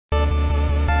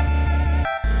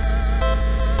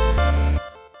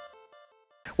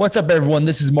What's up, everyone?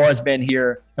 This is Marzzman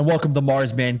here, and welcome to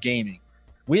Marzzman Gaming.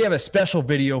 We have a special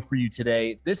video for you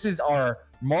today. This is our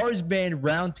Marzzman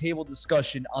Roundtable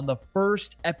discussion on the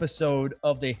first episode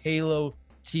of the Halo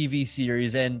TV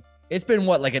series, and it's been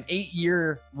like an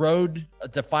 8-year road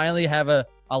to finally have a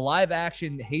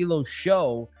live-action Halo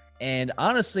show. And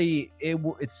honestly,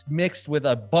 it's mixed with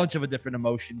a bunch of different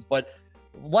emotions. But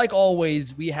like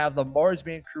always, we have the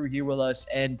Marzzman crew here with us,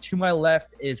 and to my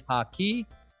left is Haki.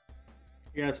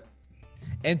 Yes.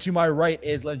 And to my right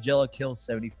is Langella Kill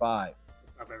 75.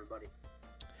 Up, everybody.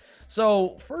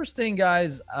 So first thing,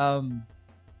 guys,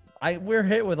 we're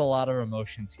hit with a lot of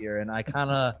emotions here, and I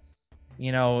kind of,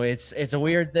 it's a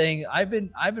weird thing. I've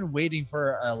been waiting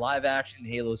for a live action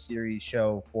Halo series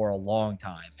show for a long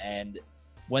time, and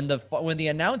when the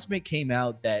announcement came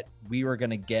out that we were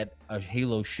gonna get a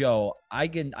Halo show, I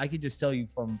can just tell you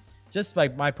from just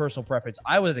like my personal preference,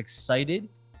 I was excited.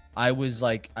 I was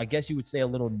like, I guess you would say a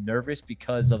little nervous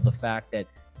because of the fact that,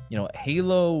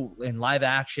 Halo and live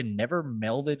action never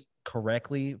melded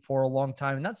correctly for a long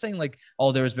time. I'm not saying like,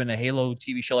 oh, there's been a Halo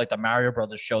TV show like the Mario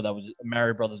Brothers show that was a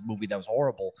Mario Brothers movie that was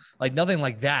horrible. Like nothing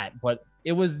like that, but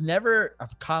it was never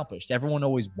accomplished. Everyone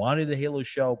always wanted a Halo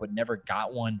show, but never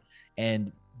got one.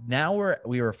 And now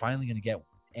we were finally going to get one.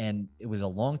 And it was a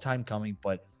long time coming,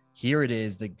 but here it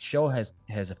is. The show has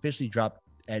officially dropped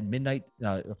at midnight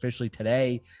officially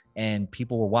today, and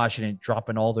people were watching it,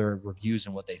 dropping all their reviews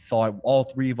and what they thought. All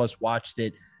three of us watched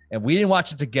it, and we didn't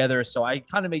watch it together, so I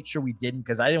kind of made sure we didn't,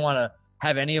 because I didn't want to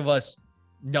have any of us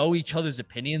know each other's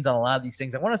opinions on a lot of these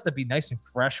things. I want us to be nice and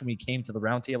fresh when we came to the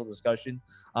roundtable discussion.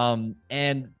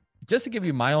 And just to give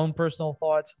you my own personal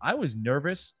thoughts, I was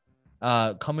nervous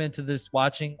coming into this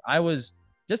watching.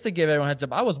 Just to give everyone a heads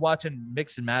up, I was watching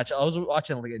mix and match. I was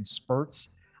watching like in spurts.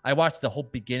 I watched the whole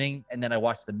beginning, and then I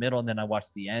watched the middle, and then I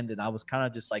watched the end. And I was kind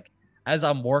of just like, as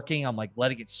I'm working, I'm like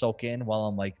letting it soak in while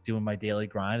I'm like doing my daily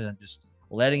grind, and I'm just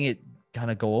letting it kind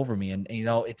of go over me. And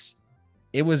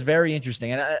it was very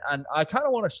interesting. And I kind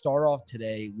of want to start off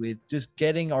today with just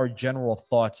getting our general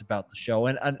thoughts about the show.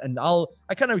 And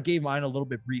I kind of gave mine a little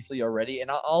bit briefly already, and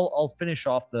I'll finish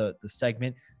off the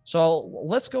segment. So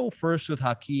let's go first with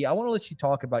Haki. I want to let you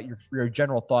talk about your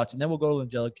general thoughts, and then we'll go to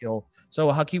Langella Kill. So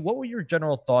Haki, what were your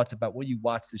general thoughts about when you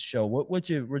watched this show? What'd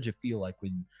you feel like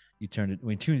when you tuned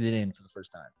it in for the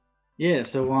first time? Yeah.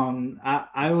 So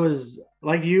I was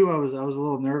like you. I was a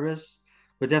little nervous,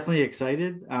 but definitely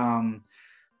excited.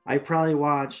 I probably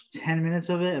watched 10 minutes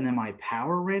of it, and then my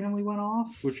power randomly went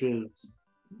off, which was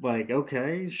like,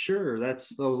 okay, sure. That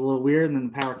was a little weird. And then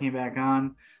the power came back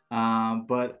on.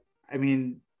 But I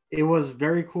mean, it was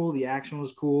very cool. The action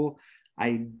was cool.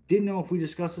 I didn't know if we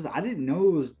discussed this. I didn't know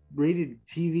it was rated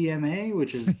TVMA,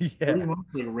 which is pretty much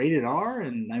like rated R.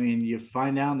 And I mean, you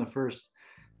find out in the first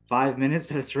 5 minutes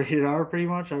that it's rated R pretty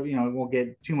much. I won't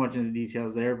get too much into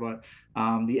details there, but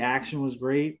the action was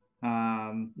great.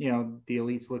 The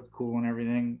elites looked cool and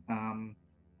everything.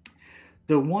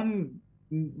 The one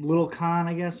little con,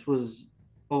 I guess, was,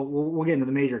 well, we'll get into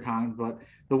the major con, but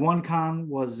the one con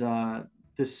was the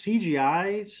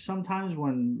CGI sometimes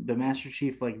when the Master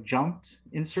Chief like jumped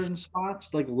in certain spots,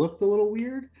 like looked a little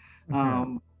weird.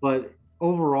 But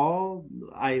overall,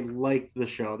 I liked the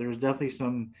show. There was definitely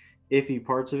some iffy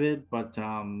parts of it, but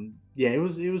it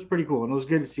was pretty cool, and it was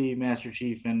good to see Master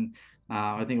Chief and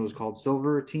I think it was called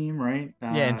Silver Team, right?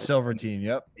 And Silver Team,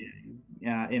 yep.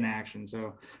 Yeah, in action.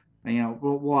 So,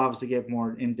 we'll obviously get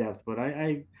more in depth, but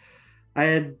I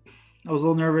was a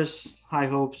little nervous, high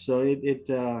hopes, so it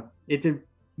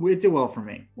did well for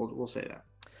me. We'll say that.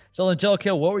 So, Langella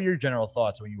Kill, what were your general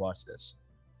thoughts when you watched this?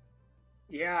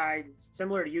 Yeah,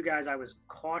 similar to you guys, I was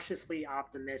cautiously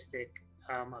optimistic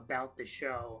about the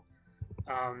show.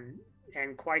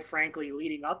 And quite frankly,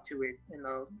 leading up to it in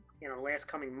the last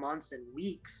coming months and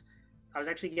weeks, I was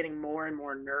actually getting more and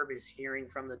more nervous hearing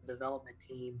from the development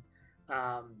team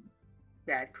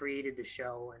that created the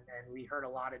show. And we heard a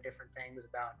lot of different things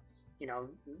about,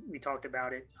 we talked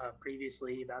about it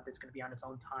previously, about it's going to be on its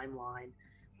own timeline.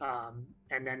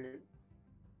 And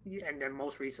then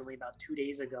most recently, about 2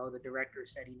 days ago, the director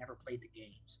said he never played the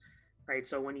games, right?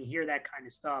 So when you hear that kind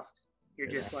of stuff, you're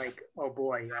just like, oh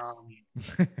boy,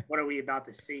 what are we about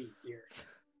to see here?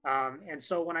 And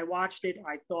so when I watched it,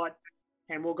 I thought,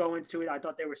 and we'll go into it, I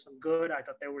thought there was some good, I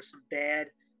thought there was some bad,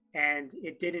 and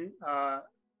it didn't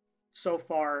so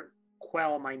far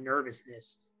quell my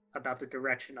nervousness about the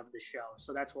direction of the show.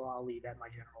 So that's where I'll leave at my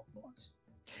general thoughts.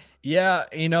 Yeah,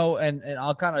 and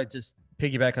I'll kind of just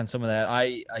piggyback on some of that.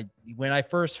 I when I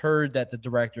first heard that the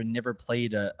director never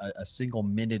played a single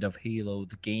minute of Halo,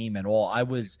 the game at all,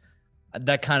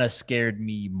 that kind of scared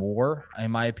me more,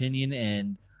 in my opinion.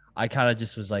 And I kind of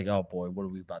just was like, oh boy, what are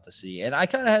we about to see? And I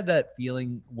kind of had that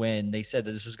feeling when they said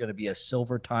that this was going to be a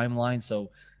silver timeline. So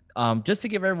just to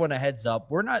give everyone a heads up,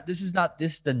 this is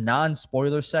the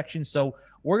non-spoiler section. So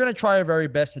we're going to try our very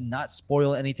best to not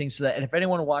spoil anything so that, and if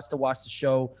anyone wants to watch the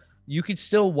show, you could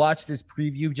still watch this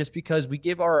preview just because we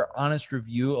give our honest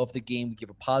review of the game. We give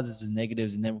our positives and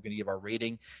negatives, and then we're going to give our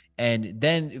rating. And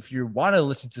then if you want to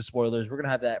listen to spoilers, we're going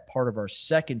to have that part of our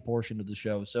second portion of the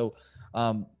show. So,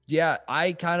 yeah,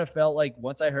 I kind of felt like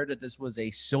once I heard that this was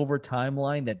a silver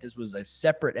timeline, that this was a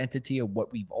separate entity of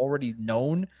what we've already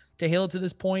known to Halo to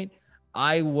this point,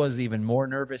 I was even more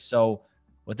nervous. So,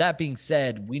 with that being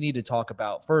said, we need to talk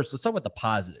about first. Let's talk about the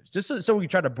positives, just so we can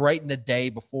try to brighten the day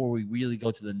before we really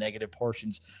go to the negative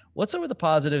portions. Let's start with the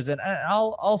positives, and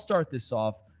I'll start this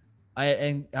off.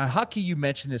 Haki, you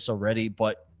mentioned this already,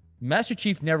 but Master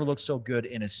Chief never looked so good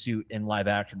in a suit in live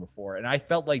action before, and I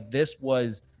felt like this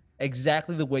was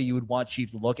exactly the way you would want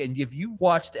Chief to look. And if you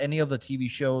watched any of the TV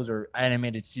shows or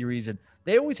animated series, and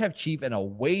they always have Chief in a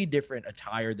way different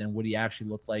attire than what he actually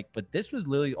looked like, but this was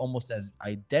literally almost as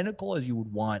identical as you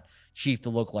would want Chief to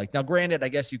look like. Now, granted, I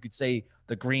guess you could say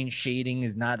the green shading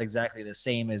is not exactly the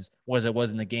same as it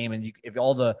was in the game, and if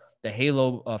all the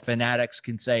Halo fanatics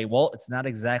can say, well, it's not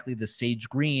exactly the sage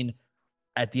green,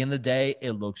 at the end of the day,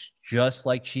 it looks just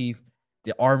like Chief.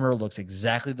 The armor looks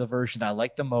exactly the version I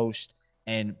like the most.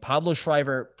 And Pablo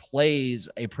Schreiber plays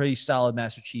a pretty solid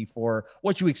Master Chief for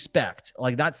what you expect.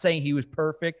 Like, not saying he was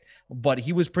perfect, but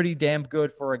he was pretty damn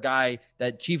good for a guy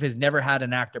that Chief has never had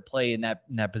an actor play in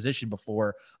that position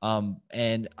before.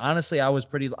 And honestly, I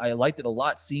liked it a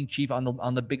lot seeing Chief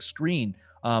on the big screen.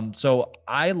 So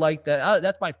I like that.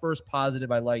 That's my first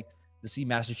positive. I liked to see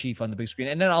Master Chief on the big screen,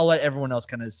 and then I'll let everyone else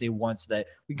kind of say once that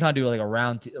we kind of do like a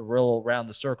real around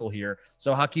the circle here.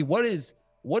 So, Haki, what is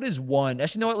one?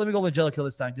 Actually, you know what? Let me go with Angelico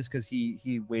this time, just because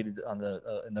he waited on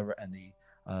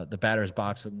the batter's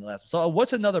box for the last one. So,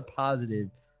 what's another positive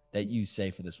that you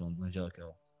say for this one,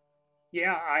 Angelico?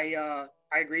 Yeah, I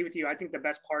agree with you. I think the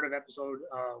best part of episode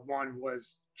 1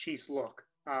 was Chief's look.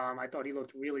 I thought he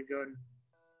looked really good.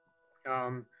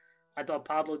 I thought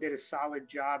Pablo did a solid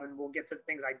job, and we'll get to the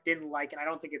things I didn't like. And I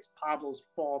don't think it's Pablo's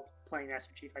fault playing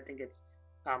Master Chief. I think it's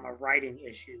a writing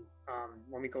issue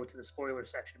when we go to the spoiler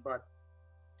section. But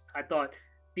I thought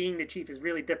being the Chief is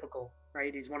really difficult,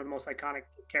 right? He's one of the most iconic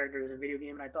characters in video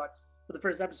game. And I thought for the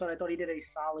first episode, I thought he did a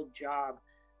solid job.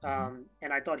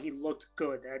 And I thought he looked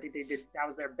good. I think that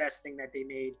was their best thing that they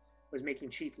made, was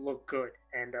making Chief look good.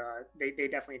 And they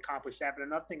definitely accomplished that. But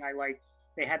another thing I liked,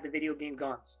 they had the video game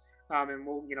guns. And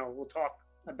we'll talk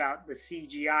about the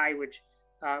CGI, which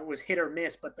was hit or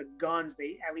miss, but the guns,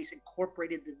 they at least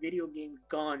incorporated the video game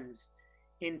guns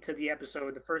into the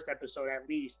episode, the first episode at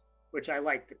least, which I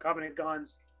liked. The Covenant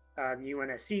guns, the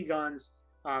UNSC guns,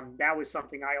 that was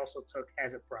something I also took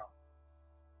as a pro.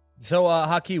 So,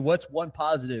 Haki, what's one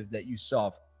positive that you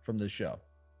saw from the show?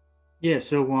 Yeah,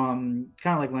 so kind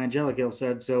of like what Angelica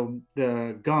said, so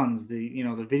the guns,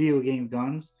 the video game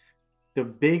guns, the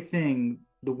big thing,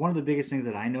 one of the biggest things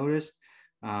that I noticed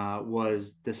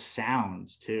was the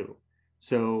sounds too.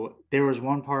 So there was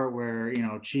one part where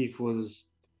Chief was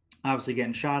obviously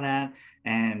getting shot at,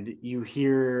 and you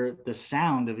hear the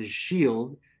sound of his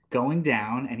shield going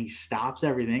down, and he stops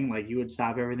everything, like you would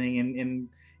stop everything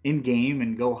in game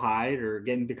and go hide or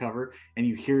get into cover, and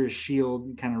you hear his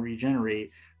shield kind of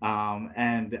regenerate.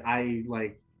 And I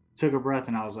like took a breath,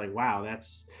 and I was like, wow,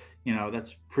 that's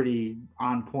pretty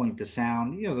on point. The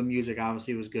sound, the music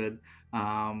obviously was good.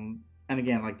 And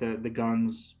again, like the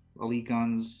guns, elite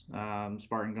guns,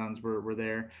 Spartan guns were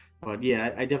there. But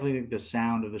yeah, I definitely think the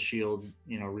sound of the shield,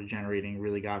 regenerating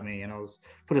really got me, and it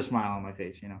put a smile on my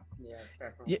face. Yeah,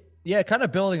 definitely. Yeah, kind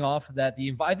of building off of that.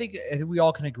 I think we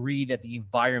all can agree that the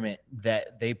environment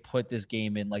that they put this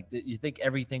game in, like you think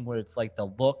everything where it's like the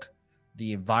look,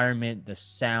 the environment, the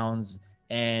sounds,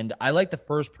 and I like the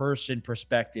first person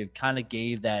perspective kind of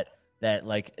gave that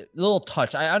like little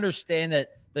touch. I understand that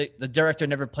the director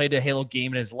never played a Halo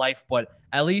game in his life, but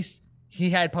at least he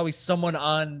had probably someone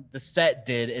on the set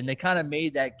did, and they kind of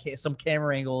made that some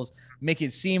camera angles make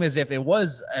it seem as if it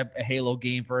was a Halo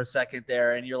game for a second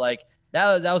there, and you're like,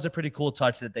 that was a pretty cool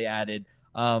touch that they added.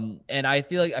 And I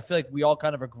feel like we all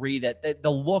kind of agree that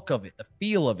the look of it, the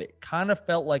feel of it, kind of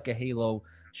felt like a Halo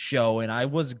show, and I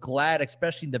was glad,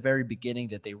 especially in the very beginning,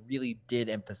 that they really did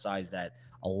emphasize that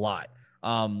a lot.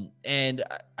 And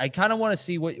I kind of want to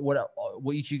see what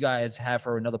each of you guys have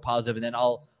for another positive, and then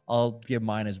I'll give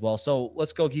mine as well. So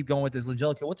let's keep going with this.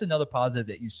 Angelica, what's another positive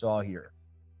that you saw here?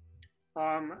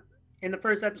 In the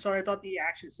first episode, I thought the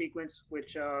action sequence,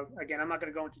 which again, I'm not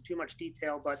going to go into too much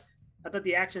detail, but I thought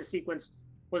the action sequence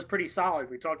was pretty solid.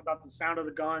 We talked about the sound of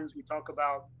the guns. We talk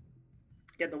about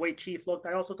again the way Chief looked.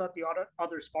 I also thought the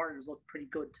other Spartans looked pretty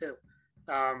good too.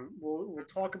 We'll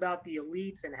talk about the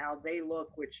elites and how they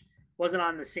look, which wasn't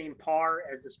on the same par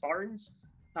as the Spartans.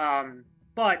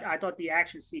 But I thought the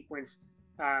action sequence,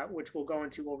 which we'll go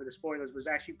into over the spoilers, was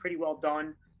actually pretty well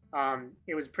done.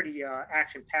 It was pretty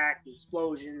action packed. The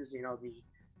explosions, the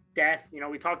death.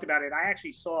 We talked about it. I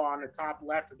actually saw on the top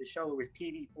left of the show it was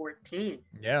TV 14.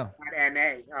 Yeah. At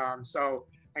MA. So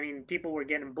I mean, people were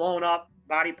getting blown up,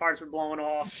 body parts were blowing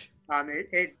off.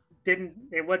 It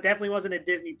definitely wasn't a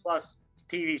Disney Plus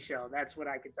TV show. That's what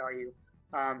I could tell you.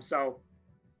 So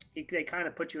they kind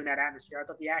of put you in that atmosphere. I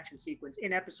thought the action sequence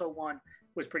in episode 1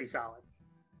 was pretty solid.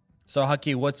 So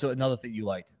Haki, what's another thing you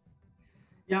liked?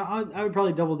 Yeah, I would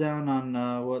probably double down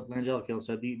on what Langelico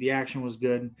said. The action was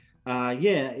good.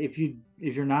 Yeah, if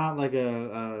you're not like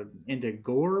into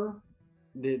gore,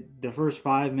 the first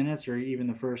 5 minutes or even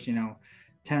the first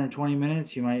 10 or 20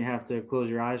 minutes, you might have to close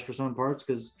your eyes for some parts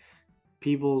because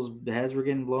the heads were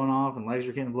getting blown off and legs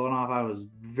were getting blown off. I was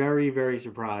very, very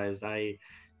surprised. I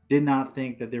did not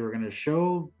think that they were going to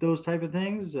show those type of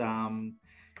things. I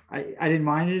didn't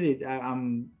mind it.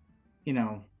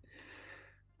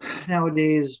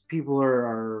 Nowadays people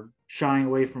are shying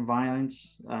away from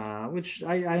violence, which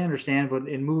I understand, but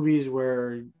in movies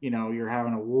where you're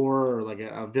having a war or like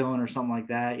a villain or something like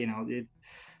that,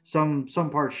 some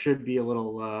parts should be a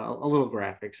little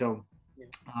graphic. So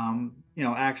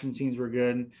action scenes were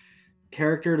good.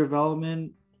 Character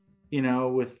development,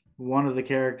 with one of the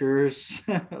characters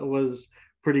was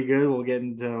pretty good. We'll get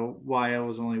into why I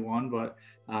was only one, but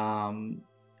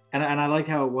and I liked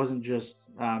how it wasn't just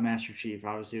Master Chief.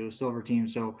 Obviously, it was Silver Team,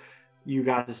 so you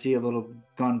got to see a little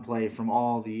gunplay from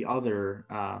all the other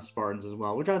Spartans as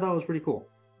well, which I thought was pretty cool.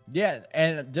 Yeah,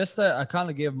 and just to kind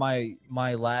of give my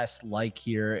last like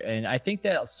here, and I think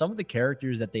that some of the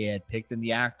characters that they had picked and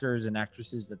the actors and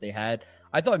actresses that they had,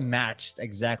 I thought matched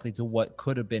exactly to what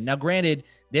could have been. Now, granted,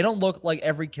 they don't look like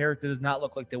every character does not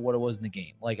look like what it was in the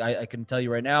game. Like I can tell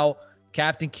you right now,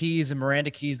 Captain Keyes and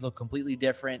Miranda Keyes look completely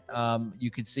different.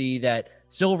 You could see that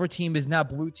Silver Team is now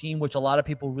Blue Team, which a lot of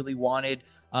people really wanted.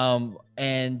 And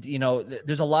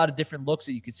there's a lot of different looks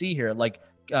that you could see here. Like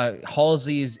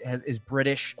Halsey is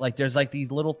British. Like there's like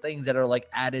these little things that are like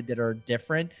added that are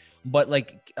different. But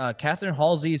like Catherine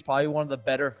Halsey is probably one of the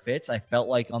better fits I felt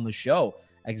like on the show.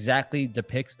 Exactly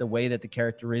depicts the way that the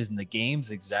character is in the games,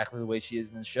 exactly the way she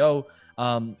is in the show.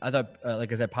 I thought,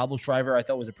 like I said, Pablo Schreiber, I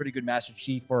thought was a pretty good Master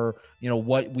Chief for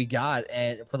what we got,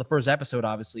 and for the first episode,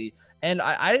 obviously. And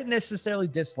I didn't necessarily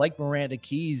dislike Miranda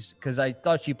Keyes because I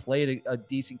thought she played a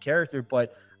decent character,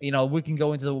 but we can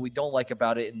go into what we don't like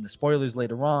about it in the spoilers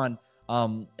later on.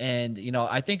 And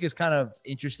I think it's kind of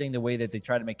interesting the way that they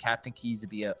try to make Captain Keyes to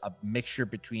be a mixture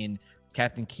between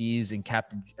Captain Keyes and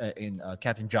Captain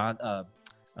John.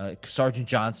 Sergeant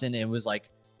Johnson. It was like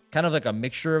kind of like a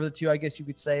mixture of the two, I guess you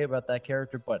could say, about that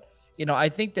character. But I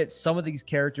think that some of these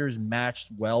characters matched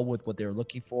well with what they were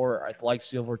looking for. I like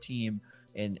Silver Team,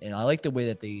 and I like the way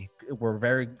that they were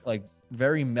very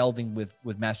melding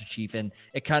with Master Chief, and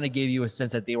it kind of gave you a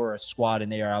sense that they were a squad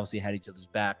and they obviously had each other's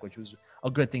back, which was a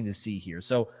good thing to see here.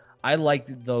 So I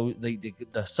liked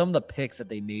the some of the picks that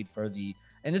they made for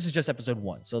and this is just episode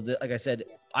 1. So like I said,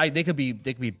 they could be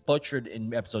butchered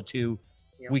in episode 2.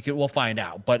 We'll find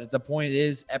out, but the point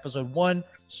is, episode 1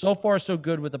 so far so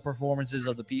good with the performances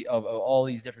of all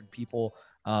these different people.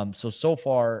 So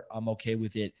far I'm okay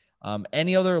with it.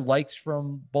 Any other likes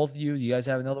from both of you? You guys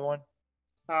have another one?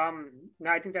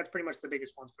 No, I think that's pretty much the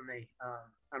biggest ones for me.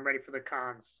 I'm ready for the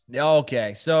cons.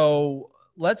 Okay, so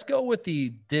let's go with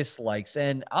the dislikes,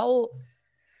 and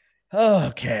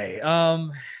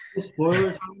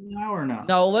Spoiler time now or not?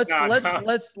 No, let's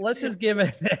just give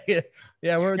it.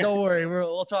 Yeah, don't worry,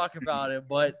 we'll talk about it.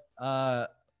 But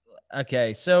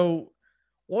okay, so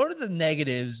what are the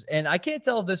negatives? And I can't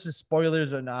tell if this is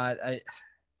spoilers or not.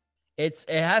 It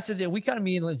has to do. We kind of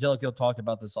me and Angelico talked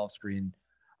about this off screen,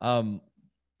 and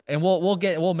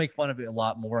we'll make fun of it a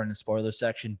lot more in the spoiler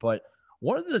section. But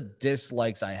one of the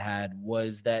dislikes I had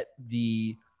was that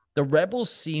the rebels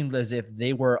seemed as if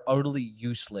they were utterly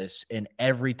useless in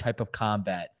every type of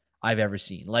combat I've ever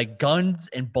seen. Like guns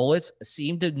and bullets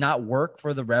seem to not work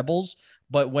for the rebels,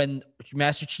 but when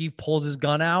Master Chief pulls his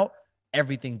gun out,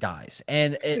 everything dies.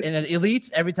 And the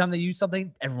elites, every time they use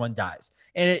something, everyone dies.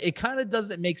 And it kind of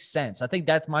doesn't make sense. I think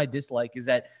that's my dislike, is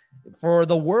that for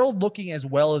the world looking as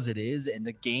well as it is, and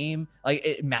the game, like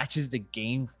it matches the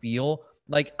game feel,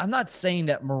 like, I'm not saying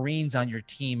that Marines on your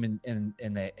team in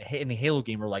the Halo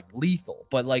game are like lethal,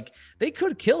 but like they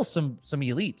could kill some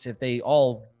elites if they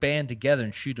all band together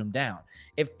and shoot them down.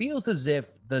 It feels as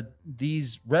if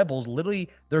these rebels literally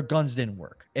their guns didn't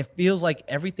work. It feels like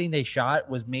everything they shot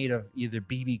was made of either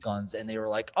BB guns, and they were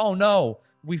like, "Oh no,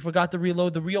 we forgot to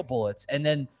reload the real bullets," and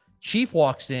then Chief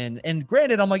walks in, and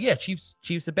granted, I'm like, yeah, Chief's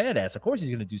a badass. Of course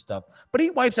he's gonna do stuff, but he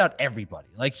wipes out everybody.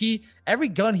 Like every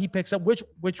gun he picks up,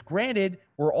 which granted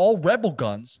were all rebel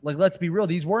guns. Like, let's be real,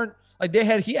 these weren't like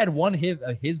he had one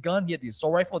his gun, he had the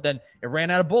assault rifle, then it ran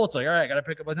out of bullets. Like, all right, I gotta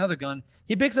pick up another gun.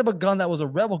 He picks up a gun that was a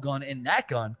rebel gun, and that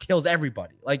gun kills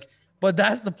everybody. Like, but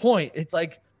that's the point. It's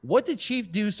like, what did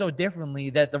Chief do so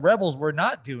differently that the rebels were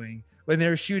not doing when they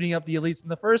were shooting up the elites in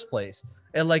the first place?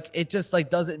 And like, it just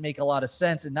like doesn't make a lot of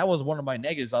sense. And that was one of my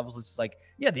negatives. I was just like,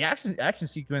 yeah, the action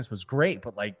sequence was great,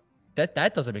 but like that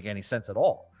doesn't make any sense at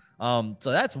all.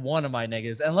 So that's one of my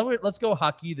negatives. And let's go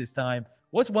hockey this time.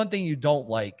 What's one thing you don't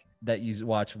like that you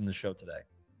watch from the show today?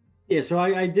 Yeah, so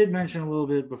I did mention a little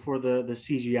bit before the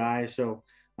CGI. So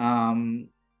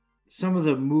some of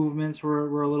the movements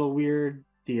were a little weird.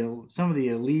 Some of the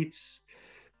elites,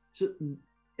 so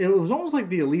it was almost like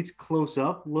the elites close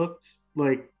up looked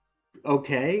like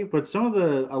okay, but some of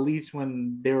the elites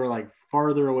when they were like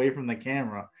farther away from the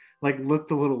camera like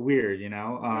looked a little weird, you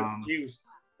know.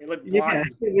 They looked yeah,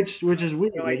 which is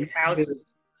weird. Like houses.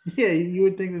 Yeah, you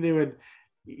would think that they would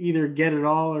either get it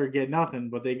all or get nothing,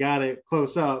 but they got it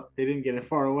close up. They didn't get it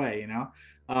far away, you know.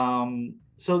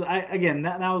 So that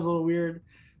was a little weird.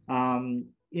 You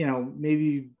know,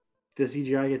 maybe the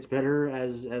CGI gets better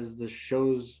as the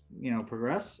shows, you know,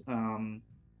 progress.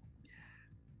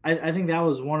 I think that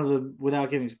was one of the, without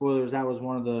giving spoilers, that was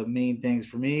one of the main things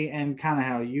for me, and kind of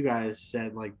how you guys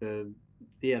said, like the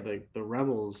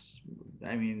rebels.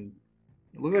 I mean,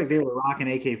 it looked like they were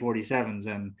rocking AK-47s,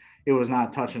 and it was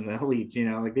not touching the elites. You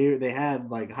know, like they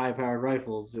had like high-powered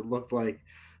rifles. It looked like,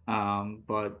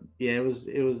 but yeah, it was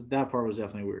that part was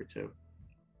definitely weird too.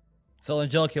 So,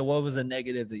 Angelica, what was a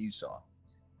negative that you saw?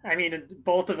 I mean,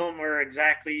 both of them were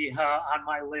exactly on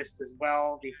my list as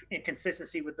well. The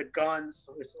inconsistency with the guns,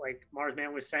 like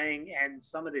Marzzman was saying, and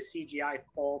some of the CGI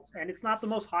faults. And it's not the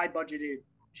most high-budgeted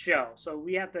show, so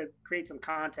we have to create some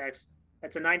context.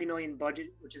 That's a $90 million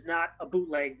budget, which is not a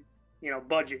bootleg, you know,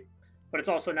 budget, but it's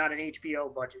also not an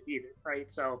HBO budget either,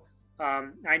 right? So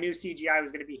I knew CGI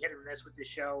was going to be hit or miss with this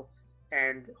show,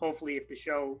 and hopefully, if the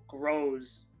show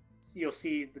grows, you'll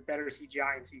see the better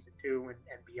CGI in season 2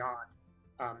 and beyond.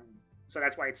 So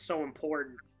that's why it's so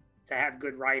important to have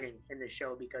good writing in this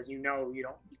show, because you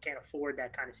can't afford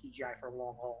that kind of CGI for a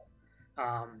long haul.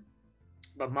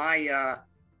 But my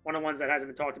one of the ones that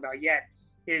hasn't been talked about yet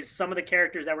is some of the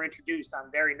characters that were introduced.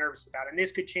 I'm very nervous about, and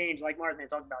this could change. Like Marzzman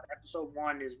talked about, episode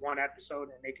 1 is one episode,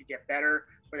 and they could get better,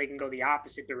 or they can go the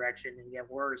opposite direction and get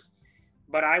worse.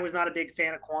 But I was not a big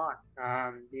fan of Quan,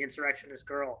 the insurrectionist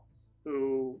girl,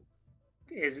 who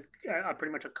is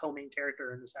pretty much a co-main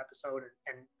character in this episode,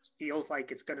 and feels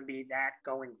like it's going to be that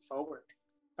going forward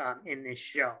in this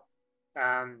show.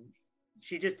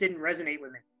 She just didn't resonate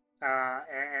with me.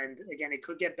 And again, it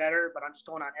could get better, but I'm just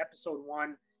going on episode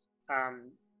 1.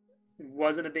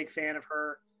 Wasn't a big fan of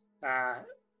her. I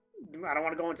don't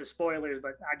want to go into spoilers,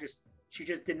 but she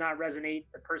just did not resonate.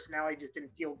 The personality just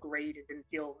didn't feel great. It didn't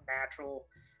feel natural.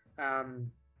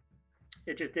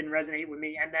 It just didn't resonate with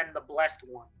me. And then the Blessed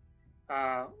One,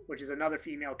 which is another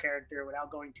female character,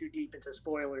 without going too deep into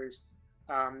spoilers,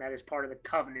 that is part of the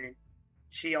Covenant.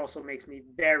 She also makes me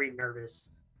very nervous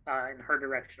in her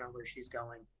direction on where she's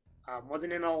going.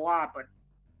 Wasn't in a lot, but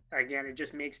again, it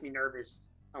just makes me nervous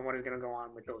on what is going to go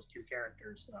on with those two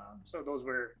characters. So those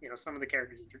were, some of the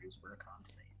characters introduced were a con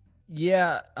to me.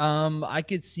 Yeah, I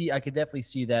could definitely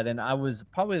see that. And I was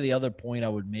probably the other point I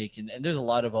would make, and there's a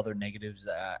lot of other negatives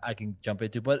that I can jump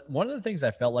into, but one of the things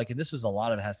I felt like, and this was a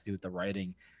lot of it has to do with the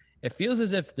writing, it feels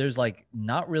as if there's like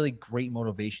not really great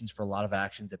motivations for a lot of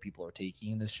actions that people are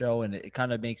taking in this show. And it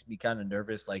kind of makes me kind of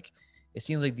nervous. Like, it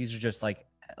seems like these are just like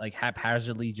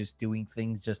haphazardly just doing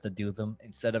things just to do them,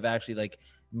 instead of actually like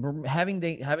having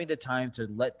the time to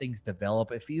let things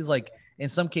develop. It feels like in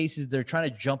some cases they're trying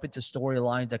to jump into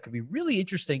storylines that could be really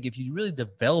interesting if you really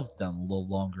develop them a little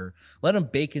longer, let them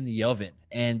bake in the oven.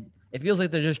 And it feels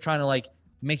like they're just trying to like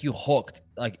make you hooked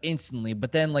like instantly,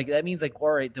 but then like that means like,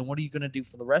 all right, then what are you going to do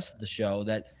for the rest of the show?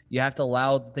 That you have to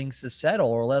allow things to settle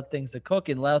or allow things to cook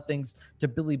and allow things to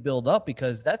really build up,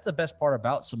 because that's the best part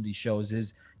about some of these shows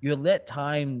is you let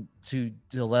time to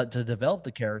develop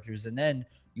the characters, and then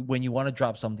when you want to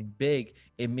drop something big,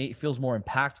 it feels more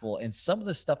impactful. And some of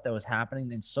the stuff that was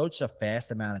happening in such a fast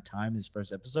amount of time in this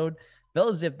first episode felt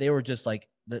as if they were just like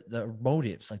the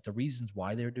motives, like the reasons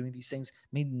why they were doing these things,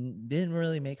 didn't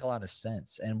really make a lot of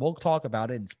sense. And we'll talk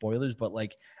about it in spoilers, but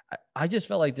like I just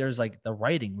felt like there's like the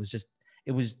writing was just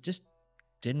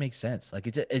didn't make sense.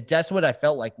 Like that's what I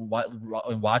felt like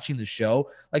watching the show.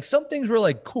 Like some things were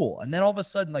like cool, and then all of a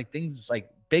sudden like things like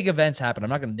big events happen. I'm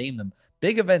not going to name them.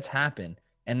 Big events happen.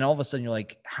 And then all of a sudden you're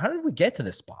like, how did we get to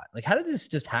this spot? Like, how did this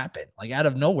just happen? Like out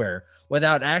of nowhere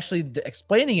without actually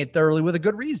explaining it thoroughly with a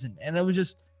good reason. And it was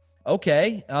just,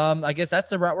 okay. I guess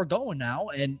that's the route we're going now.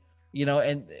 And, you know,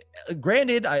 and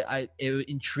granted, it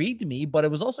intrigued me, but it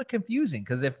was also confusing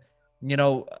because if, you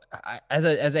know, as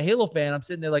a Halo fan, I'm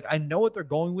sitting there like, I know what they're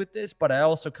going with this, but I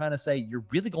also kind of say, you're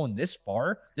really going this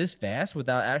far, this fast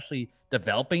without actually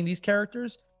developing these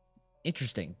characters.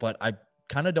 Interesting. But I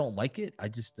kind of don't like it. I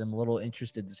just am a little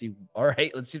interested to see, all right,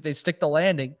 let's see if they stick the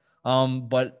landing.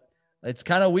 But it's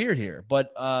kind of weird here.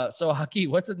 But so Haki,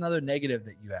 what's another negative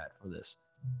that you had for this?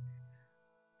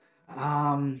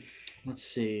 Let's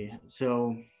see.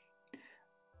 So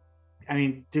I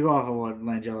mean, to go off of what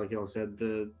Langelica said,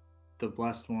 the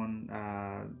blessed one,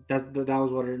 that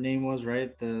was what her name was,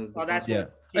 right? That's yeah.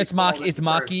 It's Maki. It's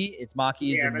Maki. It's Maki.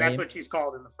 Yeah, but name. That's what she's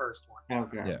called in the first one.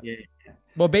 Okay. Yeah.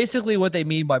 Well, basically, what they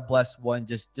mean by blessed one,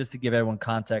 just to give everyone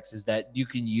context, is that you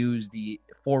can use the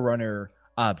Forerunner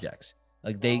objects.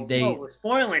 Like we're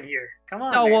spoiling here. Come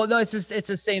on. No, man. well, no, it's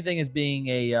the same thing as being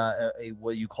a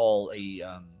what you call a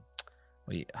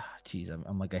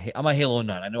I'm a Halo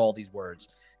nut. I know all these words.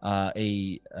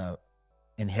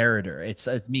 Inheritor. It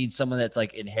means someone that's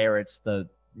like inherits the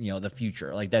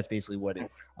future. Like that's basically what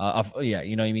it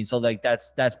you know what I mean? So like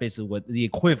that's basically what the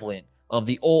equivalent of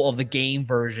the game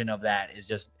version of that is.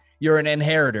 Just you're an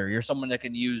inheritor. You're someone that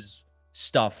can use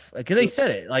stuff because they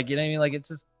said it, like, you know what I mean? Like it's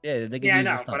just they can use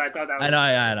the stuff. But I thought that was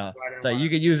I know. So you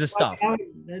could use the stuff.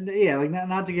 Yeah, like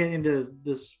not to get into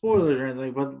the spoilers or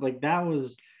anything, but like that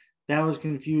was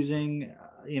confusing.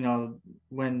 You know,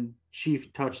 when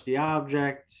Chief touched the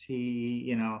object,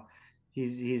 he's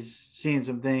seeing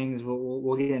some things.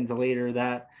 We'll get into later.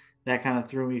 That kind of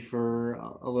threw me for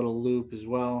a little loop as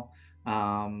well.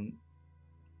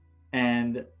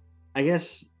 And I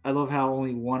guess I love how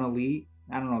only one elite,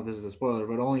 I don't know if this is a spoiler,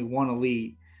 but only one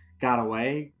elite got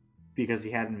away because he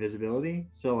had invisibility.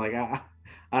 So like I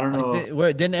don't know.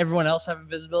 Didn't everyone else have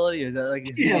invisibility? Or is that like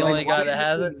is he the only guy that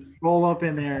has it? Roll up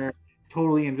in there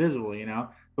totally invisible, you know.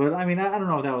 But I mean, I don't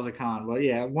know if that was a con, but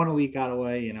yeah, one elite got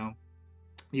away, you know.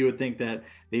 You would think that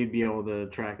they'd be able to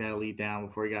track that elite down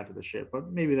before he got to the ship,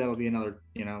 but maybe that'll be another,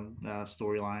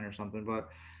 storyline or something. But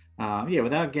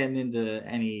without getting into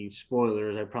any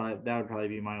spoilers, that would probably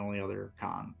be my only other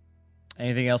con.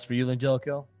 Anything else for you,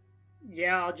 Langelico?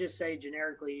 Yeah, I'll just say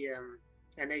generically,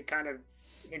 and they kind of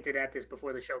hinted at this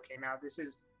before the show came out. This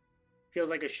feels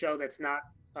like a show that's not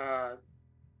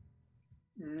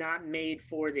made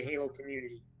for the Halo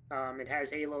community. It has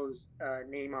Halo's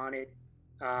name on it.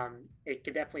 It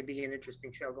could definitely be an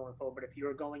interesting show going forward. But if you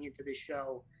were going into this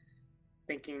show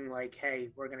thinking like, hey,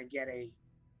 we're going to get a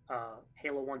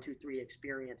Halo 1, 2, 3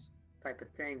 experience type of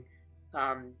thing,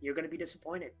 you're going to be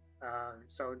disappointed.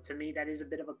 So to me, that is a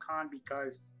bit of a con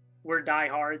because we're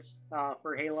diehards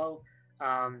for Halo.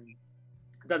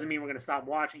 Doesn't mean we're going to stop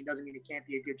watching. It doesn't mean it can't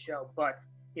be a good show. But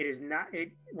it is not.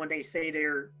 When they say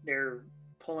they're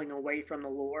pulling away from the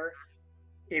lore,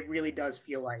 it really does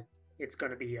feel like it's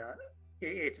going to be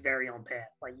its very own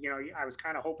path. Like, I was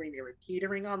kind of hoping they were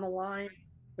teetering on the line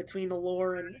between the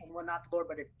lore and whatnot the lore,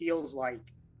 but it feels like,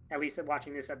 at least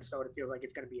watching this episode, it feels like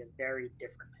it's going to be a very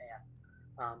different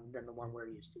path than the one we're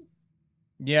used to.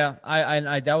 Yeah,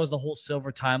 I that was the whole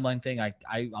silver timeline thing.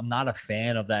 I'm not a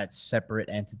fan of that separate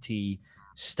entity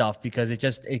stuff because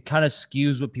it kind of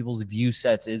skews what people's view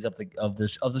sets is of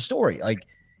the story. Like,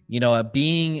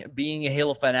 being a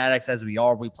Halo fanatics as we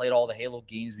are, we played all the Halo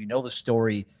games, we know the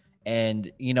story,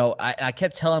 and I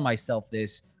kept telling myself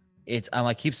this.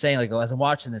 I keep saying, like, as I'm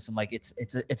watching this, I'm like, it's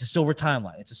a silver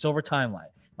timeline. It's a silver timeline.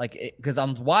 Like, because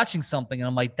I'm watching something and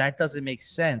I'm like, that doesn't make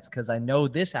sense because I know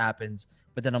this happens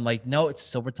But then I'm like, no, it's a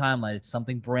silver timeline. It's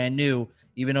something brand new.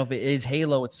 Even if it is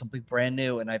Halo, it's something brand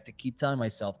new. And I have to keep telling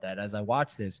myself that as I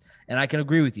watch this. And I can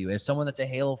agree with you. As someone that's a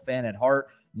Halo fan at heart,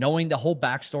 knowing the whole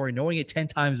backstory, knowing it 10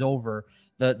 times over,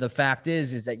 the fact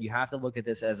is that you have to look at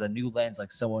this as a new lens,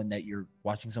 like someone that you're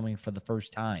watching something for the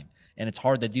first time. And it's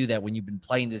hard to do that when you've been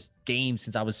playing this game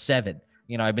since I was 7.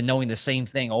 You know, I've been knowing the same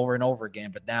thing over and over again,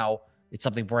 but now it's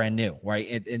something brand new,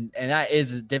 right? And that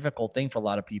is a difficult thing for a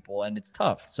lot of people, and it's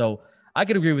tough. So I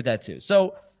could agree with that too.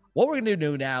 So what we're going to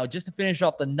do now, just to finish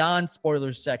off the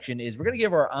non-spoilers section, is we're going to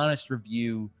give our honest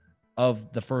review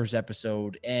of the first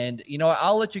episode. And, you know,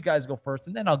 I'll let you guys go first,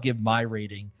 and then I'll give my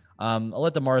rating. I'll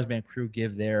let the Marzzman crew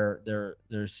give their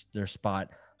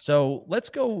spot. So let's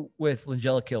go with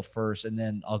Langelico first, and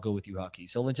then I'll go with you, Hucky.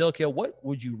 So Langelico, what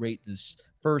would you rate this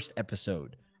first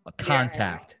episode, A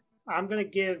Contact? Yeah, I'm going to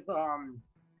give a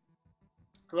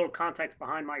little context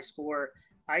behind my score.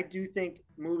 I do think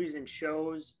movies and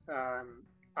shows,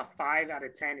 a 5 out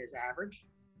of 10 is average.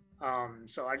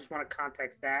 So I just want to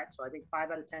context that. So I think 5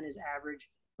 out of 10 is average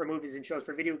for movies and shows.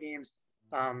 For video games,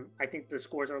 I think the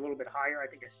scores are a little bit higher. I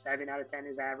think a 7 out of 10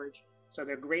 is average. So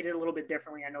they're graded a little bit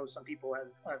differently. I know some people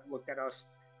have looked at us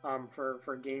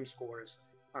for game scores.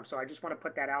 So I just want to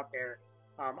put that out there.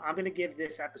 I'm going to give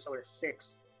this episode a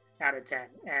 6 out of 10.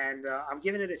 And I'm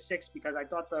giving it a 6 because I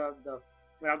thought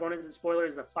without going into the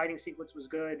spoilers, the fighting sequence was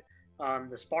good.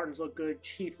 The Spartans looked good.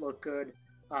 Chief looked good.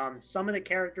 Some of the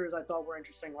characters I thought were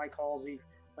interesting, like Halsey,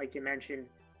 like you mentioned.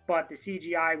 But the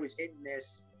CGI was hit and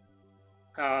miss.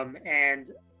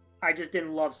 And I just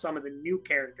didn't love some of the new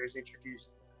characters introduced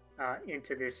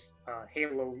into this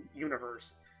Halo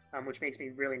universe, which makes me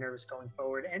really nervous going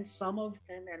forward. And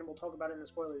and we'll talk about it in the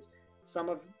spoilers, some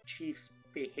of Chief's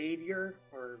behavior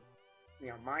or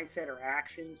mindset or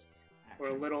actions were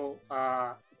a little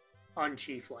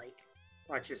un-Chief-like.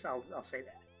 I'll say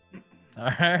that.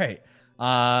 All right.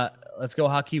 Let's go,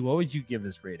 Haki. What would you give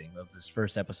this rating of this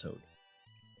first episode?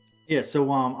 Yeah,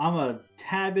 so I'm a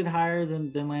tad bit higher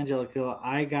than Langelico.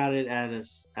 I got it at a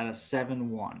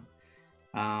 7-1.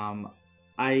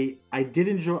 I did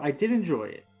enjoy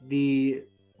it.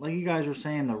 Like you guys were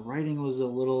saying, the writing was a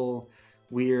little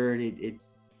weird.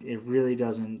 It really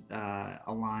doesn't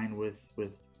align with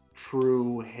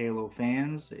true Halo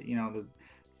fans. You know,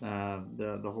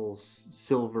 the whole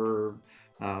silver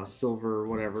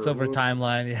whatever. Silver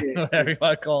timeline, yeah, whatever you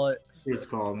want to call it. It's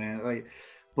called, man.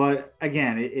 But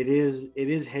again, it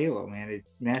is Halo, man.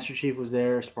 Master Chief was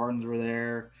there, Spartans were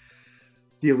there.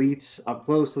 The elites up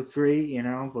close looked great,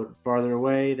 but farther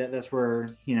away, that's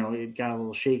where it got a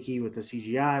little shaky with the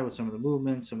CGI, with some of the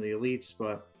movements, some of the elites.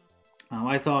 But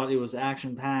I thought it was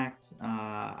action packed.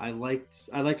 I liked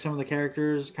some of the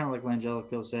characters, kind of like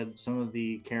Langelico said. Some of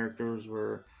the characters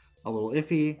were a little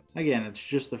iffy. Again, it's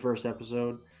just the first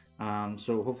episode,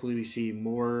 so hopefully we see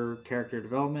more character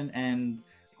development, and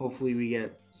hopefully we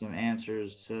get some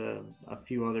answers to a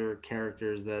few other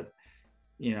characters that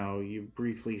you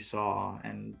briefly saw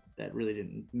and that really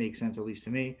didn't make sense, at least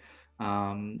to me. So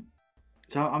I'm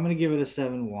gonna give it a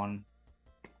 7-1.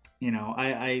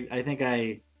 I think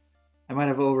I might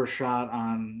have overshot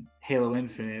on Halo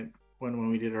Infinite when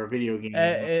we did our video game.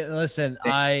 Listen,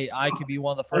 I could be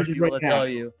one of the first people to tell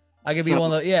you. I could be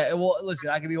one of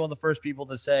the I could be one of the first people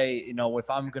to say, if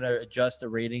I'm gonna adjust a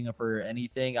rating for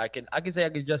anything, I can say I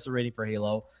could adjust the rating for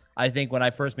Halo. I think when I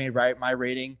first made my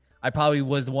rating, I probably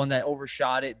was the one that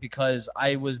overshot it because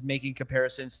I was making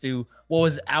comparisons to what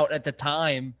was out at the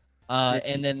time.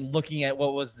 And then looking at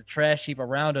what was the trash heap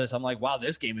around us, I'm like, wow,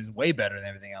 this game is way better than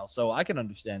everything else. So I can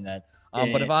understand that.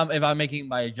 But if I'm making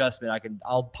my adjustment,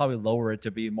 I'll probably lower it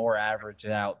to be more average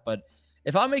out. But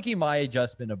if I'm making my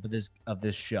adjustment of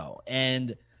this show,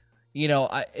 and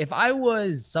if I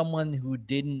was someone who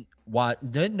didn't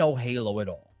know Halo at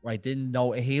all, right? Didn't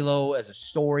know Halo as a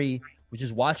story, which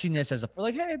is watching this as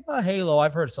hey, Halo,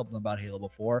 I've heard something about Halo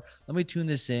before. Let me tune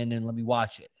this in and let me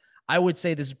watch it. I would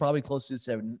say this is probably close to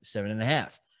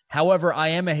 7.5. However, I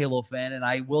am a Halo fan, and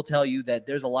I will tell you that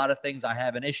there's a lot of things I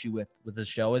have an issue with this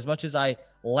show. As much as I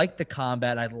like the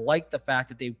combat, I like the fact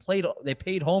that they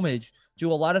paid homage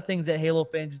to a lot of things that Halo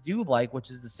fans do like,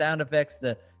 which is the sound effects,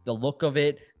 the look of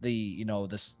it,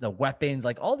 the weapons,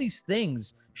 like all these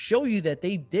things show you that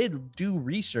they did do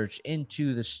research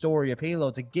into the story of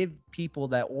Halo to give people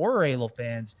that were Halo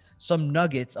fans some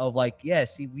nuggets of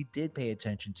see, we did pay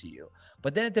attention to you.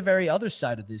 But then at the very other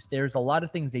side of this, there's a lot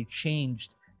of things they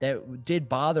changed that did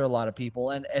bother a lot of people.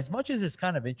 And as much as it's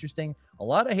kind of interesting, a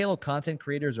lot of Halo content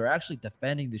creators are actually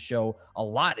defending the show a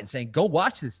lot and saying, go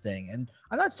watch this thing. And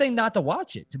I'm not saying not to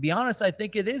watch it. To be honest, I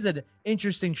think it is an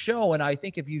interesting show. And I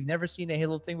think if you've never seen a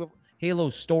Halo thing,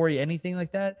 Halo story, anything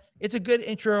like that, it's a good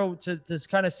intro to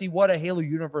kind of see what a Halo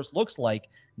universe looks like.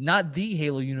 Not the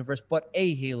Halo universe, but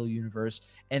a Halo universe.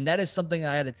 And that is something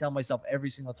I had to tell myself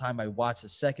every single time I watch a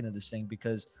second of this thing,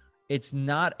 because it's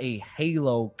not a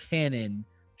Halo canon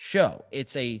show.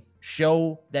 It's a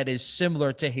show that is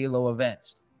similar to Halo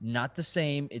events. Not the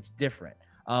same. It's different.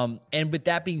 And with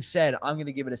that being said, I'm going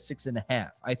to give it a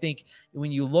 6.5. I think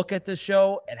when you look at the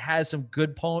show, it has some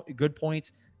good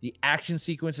points. The action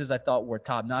sequences I thought were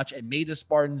top notch and made the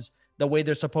Spartans the way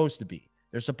they're supposed to be.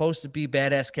 They're supposed to be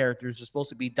badass characters. They're supposed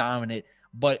to be dominant,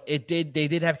 but they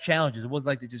did have challenges. It wasn't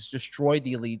like they just destroyed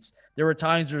the elites. There were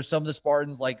times where some of the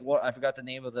Spartans, like what I forgot the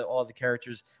name of all the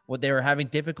characters, what they were having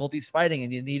difficulties fighting,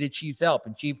 and they needed Chief's help,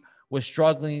 and Chief was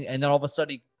struggling, and then all of a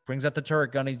sudden he brings out the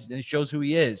turret gun and he shows who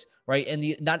he is, right? And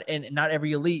not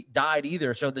every elite died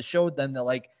either, so they showed them that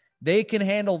like they can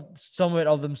handle some of it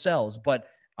of themselves. But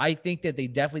I think that they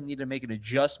definitely need to make an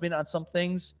adjustment on some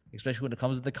things, especially when it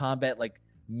comes to the combat, like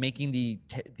making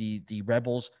the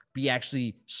rebels be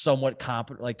actually somewhat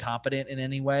competent in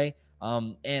any way.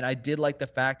 And I did like the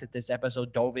fact that this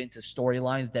episode dove into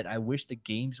storylines that I wish the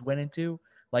games went into,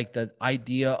 like the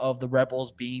idea of the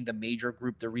rebels being the major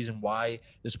group, the reason why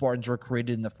the Spartans were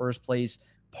created in the first place,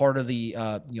 part of the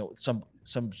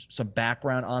some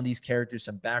background on these characters,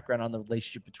 some background on the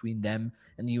relationship between them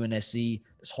and the UNSC,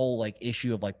 this whole like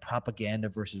issue of like propaganda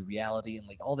versus reality and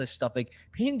like all this stuff. Like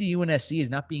painting the UNSC as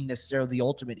not being necessarily the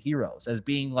ultimate heroes, as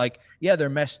being like, yeah, they're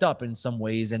messed up in some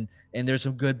ways, and there's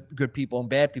some good people and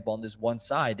bad people on this one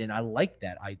side, and I like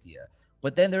that idea.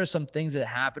 But then there are some things that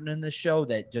happen in this show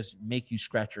that just make you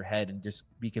scratch your head and just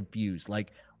be confused.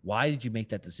 Like, why did you make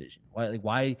that decision? Why,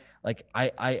 we're going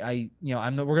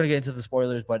to get into the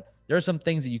spoilers, but there are some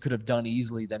things that you could have done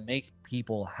easily that make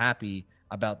people happy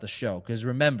about the show. Because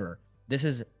remember, this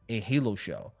is a Halo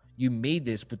show. You made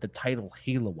this with the title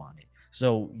Halo on it.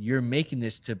 So you're making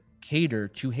this to cater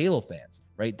to Halo fans,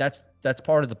 right? That's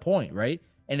part of the point, right?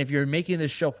 And if you're making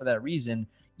this show for that reason,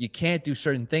 you can't do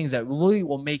certain things that really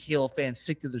will make Halo fans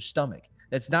sick to their stomach.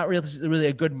 That's not really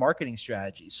a good marketing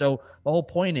strategy. So the whole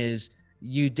point is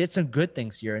you did some good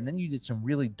things here, and then you did some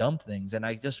really dumb things. And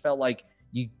I just felt like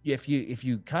if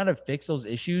you kind of fix those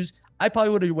issues, I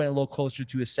probably would have went a little closer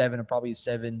to a 7 and probably a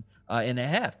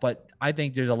 7.5. But I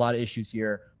think there's a lot of issues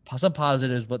here, some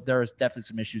positives, but there's definitely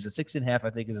some issues. A 6.5, I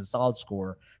think, is a solid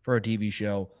score for a TV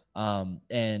show.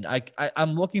 And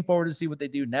I'm looking forward to see what they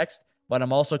do next, but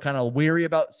I'm also kind of weary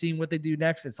about seeing what they do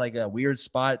next. It's like a weird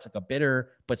spot. It's like a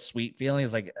bitter but sweet feeling.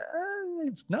 It's like,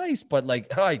 it's nice, but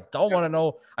like, I don't want to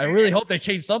know. I really hope they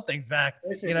change some things back.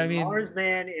 Listen, you know what I mean?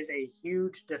 Marzzman is a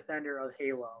huge defender of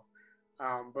Halo,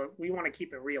 but we want to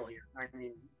keep it real here. I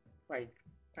mean, like,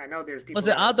 I know there's people.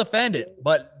 Listen, I'll defend it,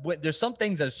 but there's some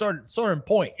things that are certain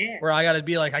point where I got to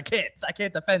be like, I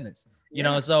can't defend this. You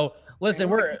know, so listen,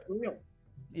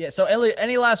 so Elliot,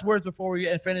 any last words before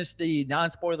we finish the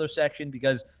non-spoiler section,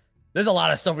 because there's a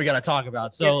lot of stuff we got to talk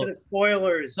about. So get to the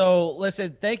spoilers. So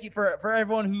listen, thank you for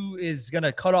everyone who is going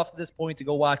to cut off at this point to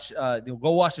go watch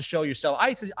the show yourself.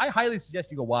 I highly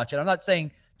suggest you go watch it. I'm not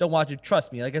saying don't watch it.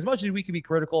 Trust me. Like, as much as we can be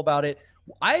critical about it,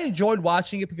 I enjoyed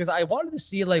watching it because I wanted to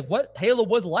see like what Halo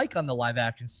was like on the live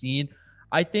action scene.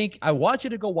 I want you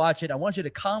to go watch it. I want you to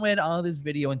comment on this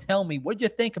video and tell me what you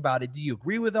think about it. Do you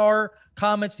agree with our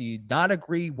comments? Do you not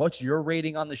agree? What's your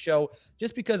rating on the show?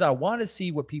 Just because I want to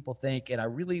see what people think, and I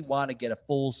really want to get a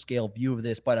full-scale view of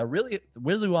this. But I really,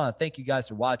 really want to thank you guys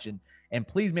for watching. And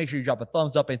please make sure you drop a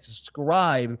thumbs up and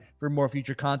subscribe for more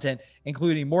future content,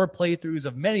 including more playthroughs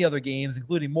of many other games,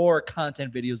 including more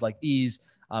content videos like these.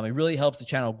 It really helps the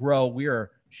channel grow. We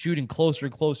are shooting closer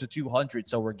and closer to 200,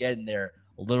 so we're getting there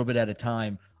a little bit at a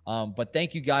time. But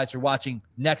thank you guys for watching.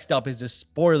 Next up is the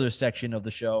spoiler section of the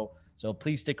show. So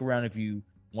please stick around if you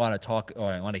want to talk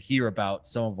or want to hear about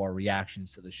some of our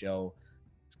reactions to the show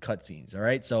cutscenes. All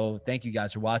right. So thank you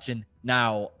guys for watching.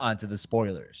 Now on to the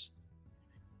spoilers.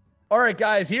 All right,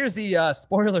 guys, here's the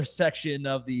spoiler section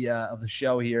of the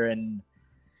show here. And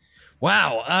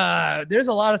wow, there's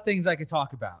a lot of things I could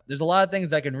talk about. There's a lot of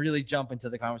things I can really jump into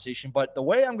the conversation, but the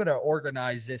way I'm going to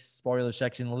organize this spoiler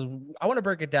section, I want to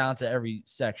break it down to every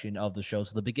section of the show.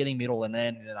 So the beginning, middle, and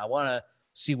end, and I want to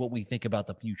see what we think about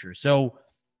the future. So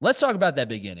let's talk about that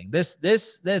beginning.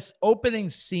 This opening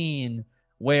scene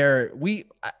where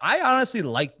I honestly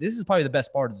like, this is probably the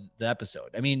best part of the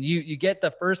episode. I mean, you get the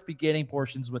first beginning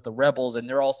portions with the rebels, and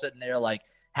they're all sitting there like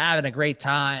having a great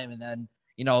time, and then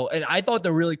you know, and I thought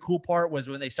the really cool part was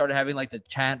when they started having like the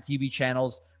TV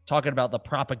channels talking about the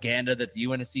propaganda that the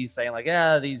UNSC is saying, like,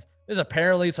 yeah, there's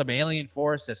apparently some alien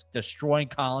force that's destroying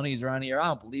colonies around here. I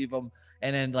don't believe them.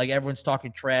 And then like everyone's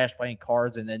talking trash, playing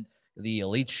cards, and then the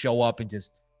elites show up and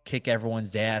just kick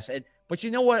everyone's ass. But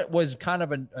you know what was kind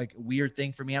of a like weird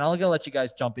thing for me, and I'm gonna let you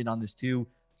guys jump in on this too.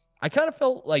 I kind of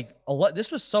felt like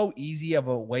this was so easy of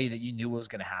a way that you knew it was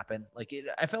gonna happen. Like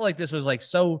I felt like this was like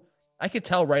so I could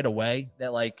tell right away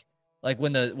that like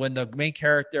when the main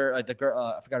character, the girl,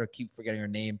 I keep forgetting her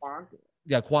name. Quan?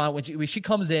 Yeah, Quan. When she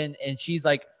comes in and she's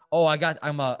like, "Oh,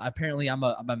 I'm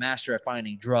a master at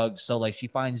finding drugs." So like she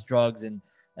finds drugs and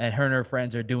her and her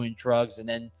friends are doing drugs, and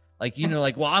then like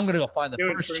like, well, I'm gonna go find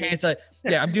the first chance.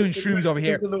 I'm doing shrooms over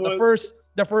here.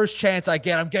 The first chance I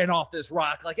get, I'm getting off this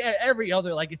rock. Like every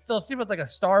other, like it still seems like a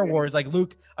Star Wars. Like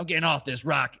Luke, I'm getting off this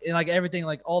rock, and like everything,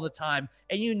 like all the time.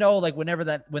 And like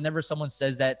whenever someone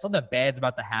says that, something bad's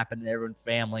about to happen in everyone's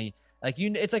family. Like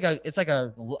it's like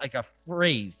a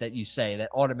phrase that you say that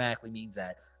automatically means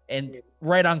that. And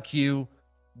right on cue,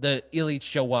 the elites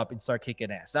show up and start kicking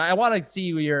ass. I want to see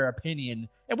your opinion,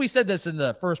 and we said this in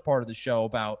the first part of the show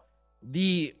about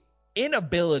the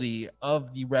inability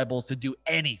of the rebels to do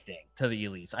anything to the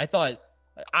elites.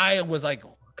 I was like,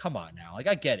 come on now. Like,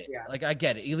 I get it. Yeah. Like, I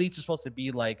get it. Elites are supposed to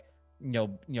be like,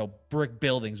 brick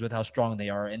buildings with how strong they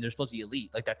are, and they're supposed to be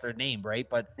elite. Like, that's their name, right?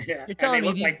 But you're telling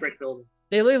me these like brick buildings.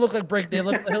 They look like brick. They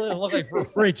look like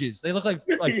fridges. They look like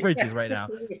fridges right now.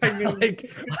 I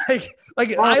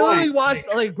literally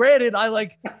watched. Like, granted,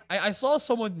 I saw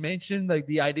someone mention like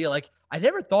the idea. Like, I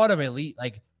never thought of elite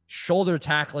like shoulder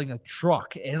tackling a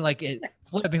truck and like it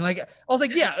flipping. Like I was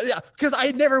like, yeah, because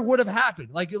I never would have happened.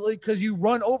 Like because you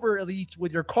run over elites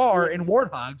with your car and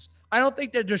warthogs. I don't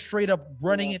think they're just straight up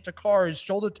running into cars,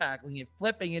 shoulder tackling it,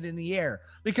 flipping it in the air,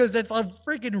 because that's a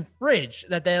freaking fridge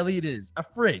that the elite is, a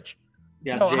fridge.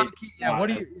 Yeah, so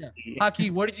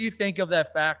Haki, what did you think of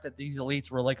that fact that these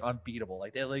elites were like unbeatable?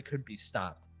 Like they couldn't be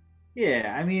stopped.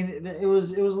 Yeah, I mean, it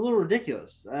was a little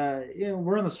ridiculous.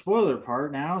 We're in the spoiler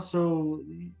part now, so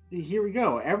here we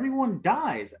go. Everyone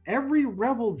dies. Every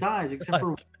rebel dies except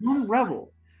for one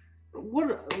rebel.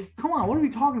 Come on, what are we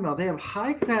talking about? They have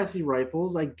high capacity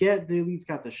rifles. I get the elites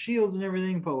got the shields and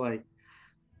everything, but like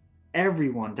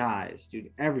everyone dies, dude.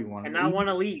 Everyone. And not one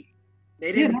elite.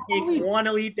 They didn't take one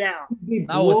elite down.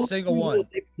 Not a single one.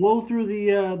 They blow through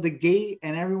the gate,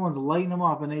 and everyone's lighting them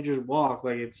up, and they just walk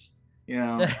like it's.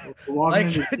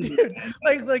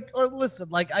 Listen,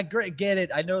 like I get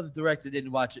it. I know the director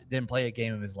didn't play a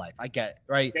game of his life. I get it,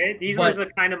 right? These were the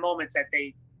kind of moments that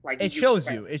they like. It shows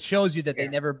you that they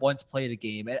never once played a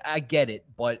game. I get it,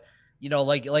 but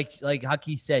like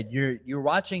Haki said, you're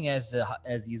watching as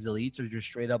these elites are just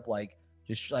straight up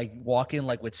just walking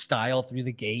like with style through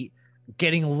the gate,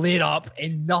 getting lit up,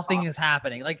 and nothing is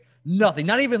happening. Like nothing.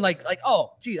 Not even like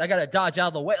oh geez, I gotta dodge out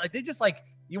of the way. Like they just like.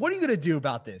 What are you going to do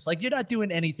about this? Like, you're not doing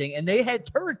anything. And they had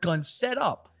turret guns set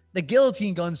up, the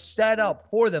guillotine guns set up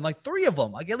for them, like 3 of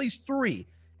them, like at least 3.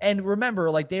 And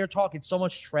remember, like, they are talking so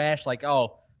much trash, like,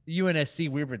 oh, the UNSC,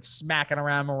 we've been smacking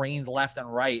around Marines left and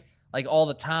right, like, all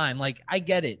the time. Like, I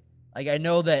get it. Like, I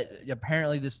know that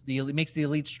apparently it makes the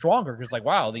elite stronger because, like,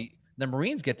 wow, the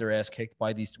Marines get their ass kicked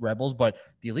by these rebels, but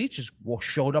the elite just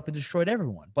showed up and destroyed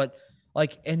everyone. But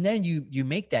like, and then you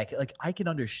make that, like, I can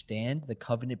understand the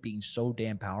Covenant being so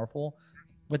damn powerful,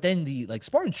 but then the like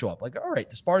Spartans show up. Like, all right,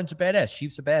 the Spartans are badass,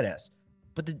 Chiefs are badass,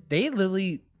 but they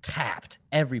literally tapped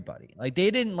everybody. Like, they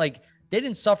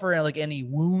didn't suffer like any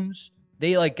wounds.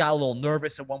 They like got a little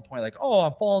nervous at one point, like, oh,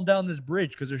 I'm falling down this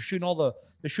bridge because they're shooting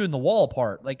the wall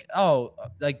apart. Like, oh,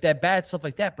 like that bad stuff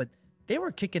like that. But they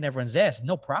were kicking everyone's ass,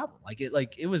 no problem.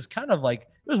 It was kind of like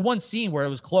there was one scene where it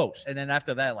was close, and then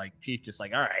after that, like Chief just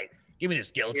like, all right, give me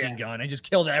this guillotine gun, and just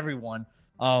killed everyone.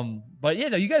 But yeah,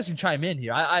 no, you guys can chime in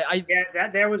here.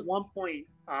 There was one point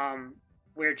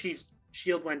where Chief's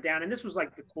shield went down, and this was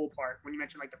like the cool part when you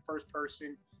mentioned like the first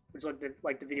person, which was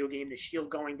like the video game, the shield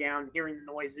going down, hearing the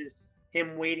noises,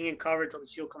 him waiting in cover until the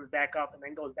shield comes back up and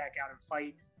then goes back out and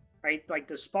fight. Right, like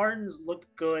the Spartans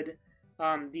looked good.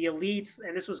 The elites,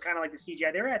 and this was kind of like the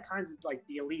CGI. There were at times like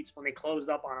the elites when they closed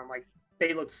up on them, like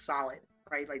they looked solid,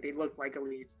 right? Like they looked like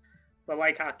elites. But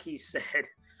like Haki said,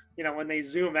 when they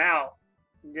zoom out,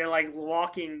 they're like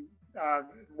walking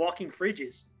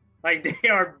fridges. Like they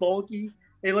are bulky.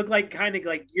 They look like kind of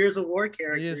like Gears of War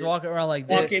characters. You just walking around like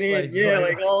walking this. in,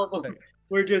 like all of them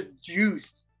were just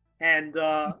juiced. And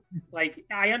like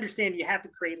I understand you have to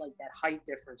create like that height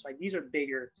difference. Like these are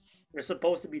bigger. They're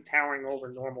supposed to be towering over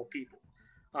normal people.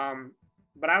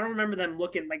 But I don't remember them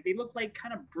looking like they looked like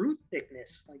kind of brute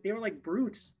thickness. Like they were like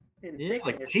brutes. Yeah,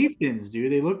 like chieftains,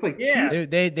 dude. They look like Yeah.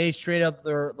 They straight up,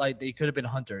 they're like, they could have been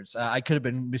hunters. I could have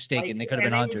been mistaken. Like, They could have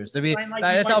been and hunters. like,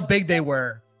 That's how big they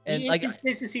were. And the like,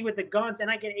 inconsistency with the guns, and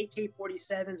I get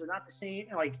AK-47s are not the same.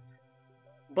 Like,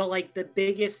 but like the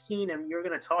biggest scene, and you're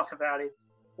gonna talk about it,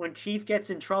 when Chief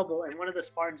gets in trouble and one of the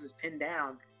Spartans is pinned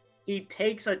down, he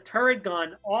takes a turret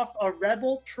gun off a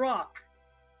rebel truck,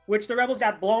 which the rebels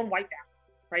got blown wiped out,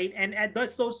 right? And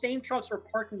those same trucks were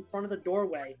parked in front of the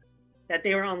doorway that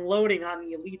they were unloading on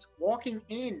the elites walking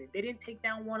in. They didn't take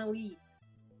down one elite.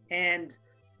 And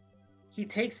he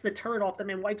takes the turret off them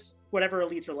and wipes whatever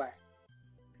elites are left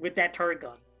with that turret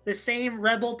gun. The same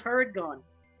rebel turret gun.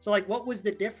 So, like, what was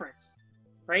the difference?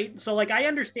 Right? So, like, I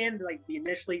understand, like, the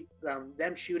initially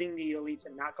them shooting the elites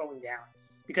and not going down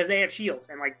because they have shields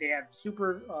and, like, they have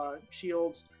super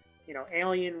shields, you know,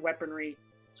 alien weaponry.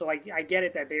 So, like, I get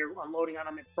it that they're unloading on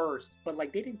them at first, but,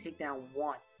 like, they didn't take down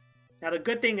one. Now, the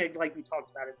good thing, like we talked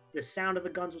about it, the sound of the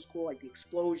guns was cool, like the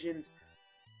explosions,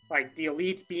 like the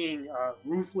elites being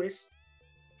ruthless.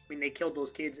 I mean, they killed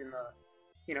those kids in the,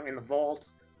 you know, in the vault.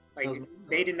 Like,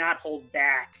 they did not hold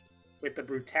back with the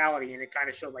brutality, and it kind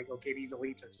of showed, like, okay, these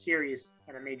elites are serious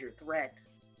and a major threat.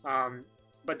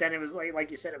 But then it was like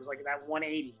you said, it was like that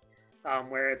 180,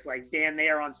 where it's like, damn, they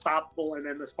are unstoppable, and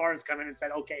then the Spartans come in and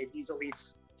said, okay, these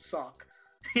elites suck.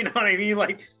 You know what I mean?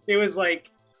 Like, it was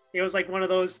like one of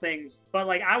those things. But,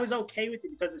 like, I was okay with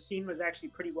it because the scene was actually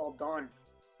pretty well done.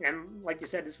 And like you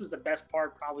said, this was the best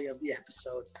part probably of the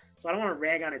episode. So I don't want to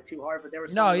rag on it too hard, but there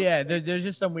was there's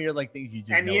just some weird, like, things you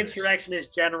just and noticed. The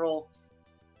insurrectionist general.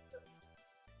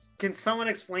 Can someone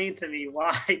explain to me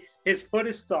why his foot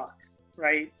is stuck,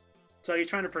 right? So he's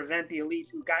trying to prevent the elite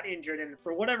who got injured, and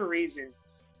for whatever reason,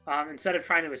 instead of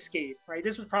trying to escape, right?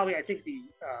 This was probably, I think,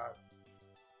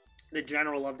 the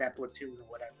general of that platoon or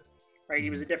whatever. Right,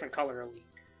 he was a different color elite.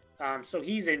 So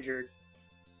he's injured.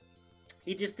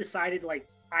 He just decided, like,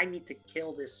 I need to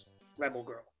kill this rebel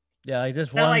girl. Yeah, like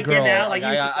this one girl.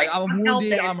 I'm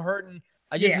wounded. I'm hurting.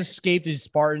 I just escaped the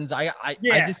Spartans. I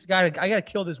gotta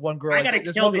kill this one girl. I gotta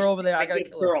this kill one this girl over there. I gotta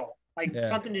kill her. Like,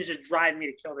 something is just driving me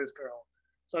to kill this girl.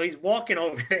 So he's walking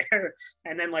over there,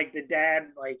 and then, like, the dad,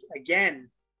 like, again,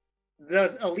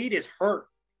 the elite is hurt,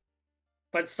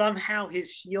 but somehow his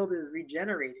shield is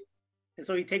regenerated. And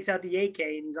so he takes out the AK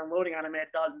and he's unloading on him and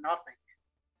it does nothing,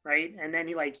 right? And then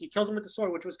he kills him with the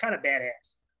sword, which was kind of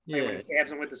badass. Right, when he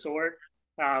stabs him with the sword.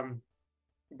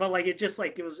 But, like, it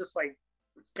was just like,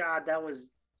 God, that was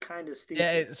kind of stupid.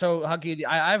 Yeah. So Hucky,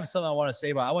 I have something I want to say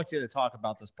about. I want you to talk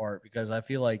about this part because I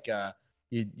feel like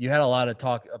you had a lot of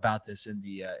talk about this in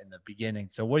the beginning.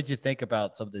 So what did you think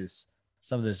about some of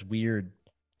this weird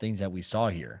things that we saw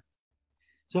here?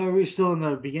 So are we still in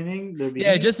the beginning?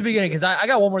 Yeah, just the beginning, because I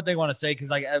got one more thing I want to say, because,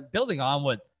 like, building on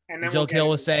what Joe Kill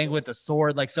was saying with the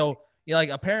sword, like, so, you know, like,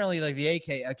 apparently, like, the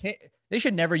AK, they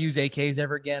should never use AKs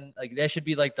ever again. Like, that should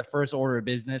be, like, the first order of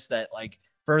business that, like,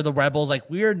 for the rebels, like,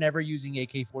 we are never using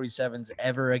AK-47s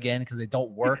ever again because they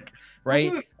don't work,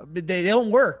 right? They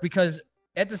don't work because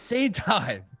at the same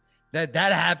time that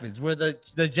happens, where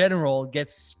the general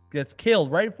gets killed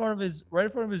right in front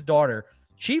of his daughter,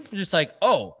 Chief is just like,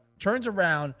 oh, turns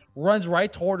around, runs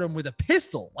right toward him with a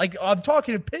pistol. Like, I'm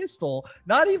talking a pistol,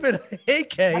 not even an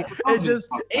AK, and just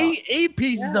eight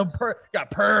pieces of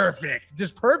perfect,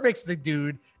 just perfects the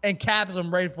dude and caps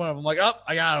him right in front of him. Like, oh,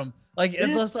 I got him. Like,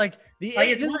 it's just like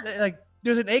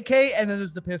there's an AK and then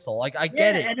there's the pistol. Like, I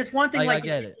get it. And it's one thing, like, I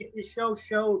get it. The show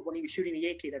showed when he was shooting the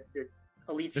AK that the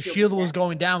elite shield was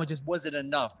going down, it just wasn't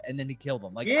enough, and then he killed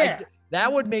him. Like,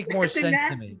 that would make more sense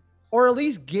to me. Or at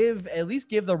least give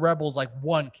the rebels, like,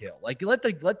 one kill. Like, let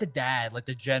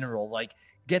the general, like,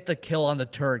 get the kill on the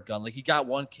turret gun. Like, he got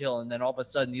one kill, and then all of a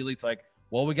sudden the elite's like,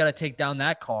 well, we got to take down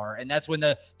that car. And that's when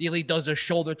the elite does a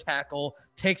shoulder tackle,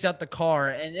 takes out the car,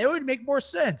 and it would make more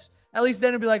sense. At least then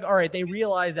it'd be like, all right, they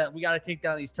realize that we got to take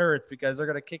down these turrets because they're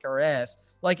going to kick our ass.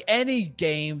 Like, any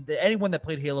game, anyone that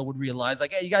played Halo would realize,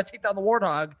 like, hey, you got to take down the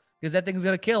Warthog because that thing's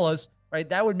going to kill us, right?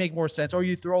 That would make more sense. Or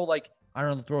you throw, like, I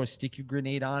don't know, throw a sticky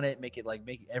grenade on it, make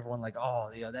everyone like, oh,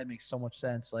 yeah, that makes so much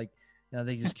sense. Like, you know,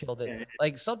 they just killed it.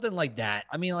 Like, something like that.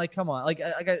 I mean, like, come on. Like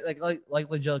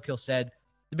Angelico said,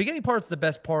 the beginning part's the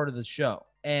best part of the show.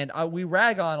 And we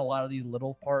rag on a lot of these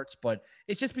little parts, but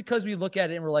it's just because we look at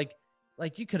it and we're like,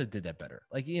 you could have did that better.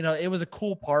 Like, you know, it was a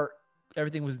cool part.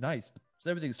 Everything was nice. But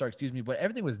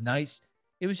everything was nice.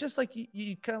 It was just like,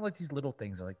 you kind of like these little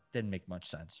things that, like, didn't make much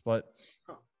sense. But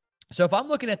so if I'm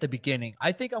looking at the beginning,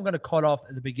 I think I'm going to cut off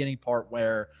at the beginning part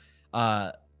where,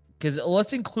 because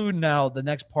let's include now the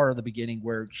next part of the beginning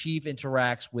where Chief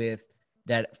interacts with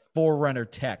that Forerunner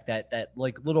tech, that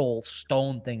like little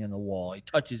stone thing in the wall. He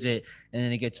touches it, and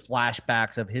then he gets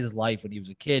flashbacks of his life when he was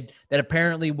a kid that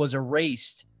apparently was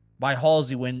erased by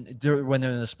Halsey when they're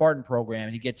in the Spartan program,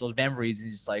 and he gets those memories,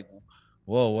 and he's like,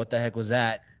 "Whoa, what the heck was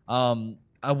that?"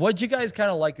 What'd you guys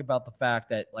kind of like about the fact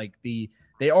that like they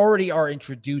already are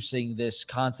introducing this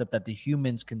concept that the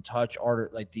humans can touch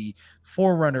art, like the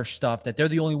Forerunner stuff, that they're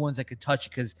the only ones that could touch it,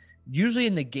 because usually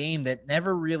in the game that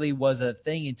never really was a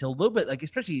thing until a little bit, like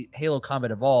especially Halo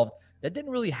Combat Evolved, that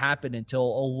didn't really happen until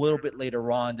a little bit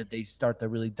later on that they start to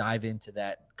really dive into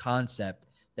that concept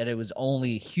that it was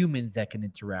only humans that can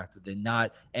interact with it,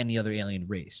 not any other alien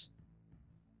race.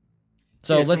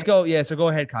 So let's go. Yeah, so go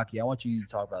ahead, Kaki. I want you to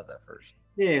talk about that first.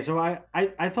 Yeah, so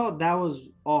I thought that was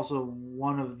also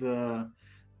one of the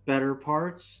better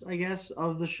parts, I guess,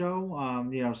 of the show.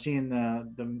 Seeing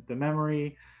the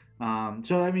memory.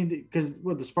 So I mean, because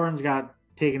what the Spartans got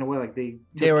taken away, like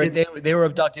they were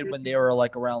abducted when they were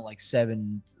like around like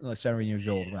 7 years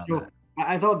old, around so that.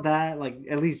 I thought that, like,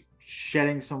 at least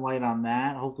shedding some light on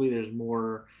that. Hopefully, there's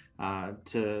more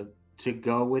to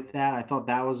go with that. I thought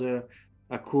that was a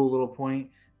cool little point.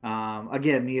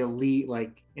 Again, the elite,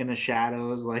 like in the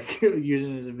shadows, like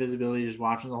using his invisibility, just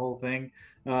watching the whole thing.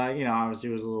 Obviously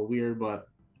it was a little weird, but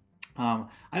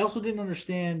I also didn't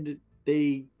understand,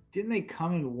 they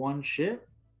come in one ship,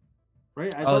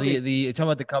 right? I thought the talking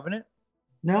about the Covenant?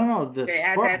 No, they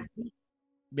had that.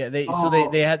 Yeah, they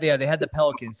had the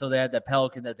Pelican, so they had the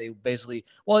Pelican that they basically.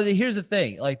 Well, here's the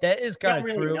thing, like that is kind of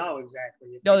really true. Know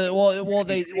exactly.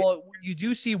 No, you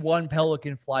do see one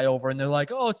Pelican fly over, and they're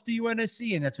like, "Oh, it's the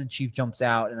UNSC," and that's when Chief jumps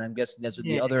out, and I'm guessing that's when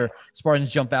the other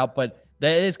Spartans jump out. But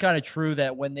that is kind of true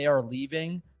that when they are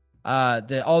leaving,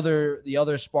 the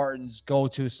other Spartans go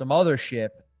to some other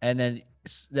ship, and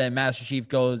then Master Chief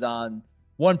goes on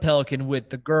one Pelican with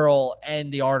the girl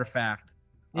and the artifact.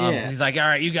 Because he's like, all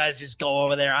right, you guys just go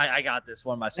over there. I got this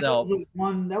one myself.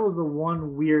 That was the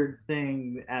one weird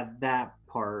thing at that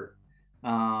part.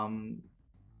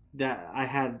 That I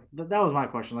had. That was my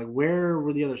question. Like, where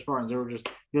were the other Spartans?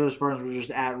 The other Spartans were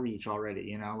just at reach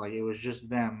already. Like it was just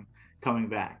them coming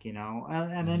back. And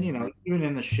then even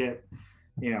in the ship,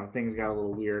 things got a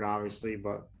little weird, obviously.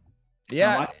 But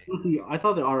yeah, I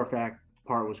thought the artifact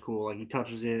part was cool. Like he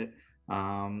touches it.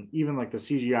 Even like the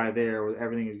CGI there, where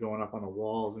everything is going up on the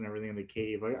walls and everything in the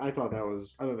cave. I thought that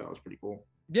was pretty cool.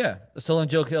 Yeah. So,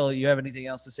 and Joe Kill, you have anything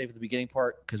else to say for the beginning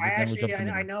part? Because I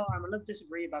know I'm going to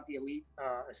disagree about the elite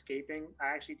escaping. I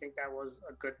actually think that was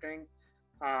a good thing.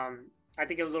 I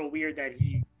think it was a little weird that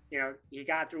he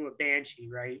got through a Banshee,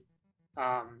 right?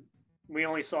 We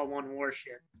only saw one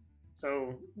warship,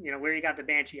 so where he got the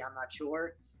Banshee, I'm not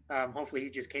sure. Hopefully, he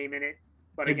just came in it.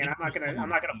 But again, I'm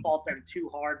not gonna fault them too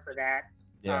hard for that.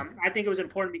 Yeah. I think it was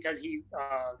important because he,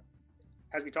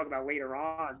 as we talk about later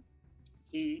on,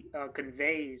 he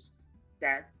conveys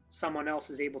that someone else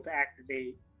is able to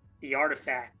activate the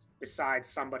artifact besides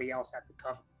somebody else at the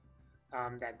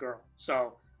Covenant, that girl.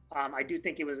 So I do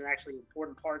think it was an actually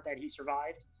important part that he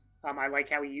survived. I like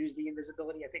how he used the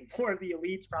invisibility. I think more of the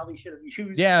elites probably should have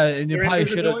used. Yeah, and you probably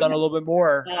should have done a little bit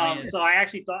more. So I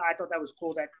thought that was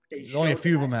cool that they. Only a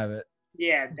few of them have it.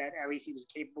 Yeah, that at least he was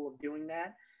capable of doing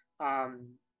that.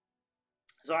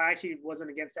 So I actually wasn't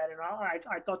against that at all.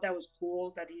 I thought that was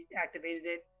cool that he activated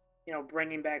it,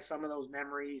 bringing back some of those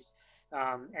memories.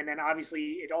 And then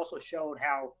obviously it also showed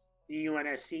how the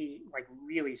UNSC like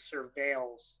really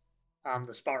surveils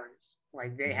the Spartans.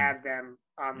 Like they have them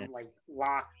like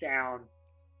locked down,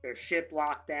 their ship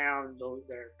locked down,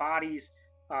 their bodies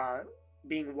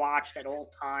being watched at all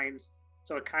times.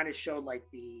 So it kind of showed like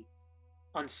the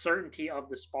uncertainty of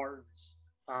the Spartans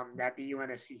that the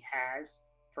UNSC has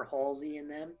for Halsey and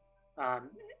them,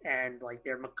 and like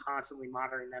they're constantly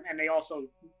monitoring them, and they also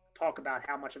talk about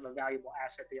how much of a valuable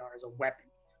asset they are as a weapon,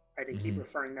 right? They keep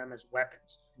referring them as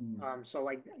weapons. So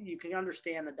like you can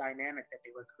understand the dynamic that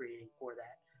they were creating for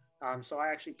that. So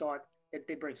I actually thought it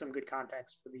did bring some good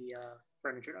context for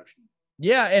an introduction.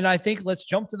 Yeah, and I think let's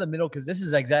jump to the middle, because this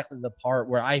is exactly the part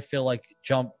where I feel like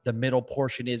the middle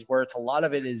portion is where it's a lot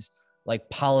of it is like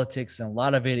politics, and a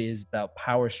lot of it is about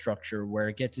power structure, where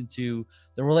it gets into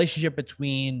the relationship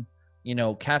between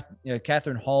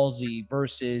Catherine Halsey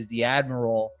versus the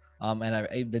Admiral.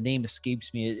 And the name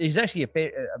escapes me. He's actually a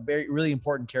very really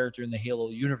important character in the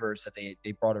Halo universe that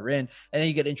they brought her in, and then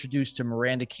you get introduced to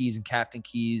Miranda Keyes and Captain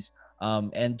Keyes,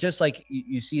 and just like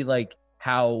you see like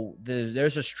how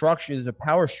there's a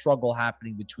power struggle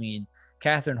happening between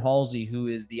Catherine Halsey, who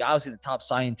is obviously the top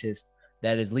scientist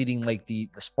that is leading like the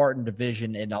Spartan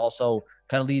division and also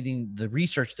kind of leading the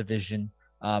research division.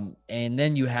 And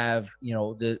then you have,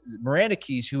 the Miranda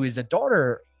Keyes, who is the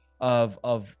daughter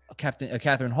of Captain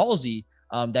Catherine Halsey,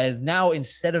 that is now,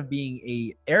 instead of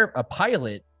being a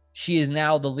pilot, she is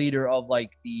now the leader of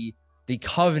like the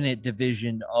Covenant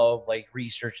division of like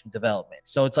research and development.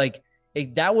 So it's like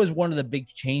that was one of the big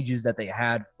changes that they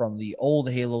had from the old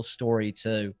Halo story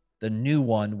to the new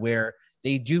one, where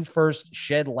they do first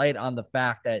shed light on the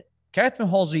fact that Catherine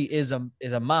Halsey is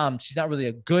a mom. She's not really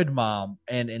a good mom,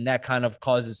 and that kind of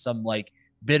causes some like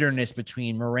bitterness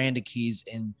between Miranda Keyes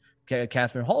and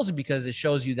Catherine Halsey, because it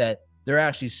shows you that they're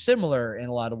actually similar in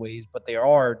a lot of ways, but they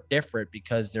are different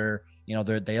because they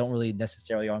don't really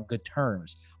necessarily on good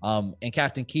terms. And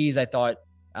Captain Keyes, I thought,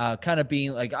 kind of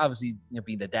being like, obviously,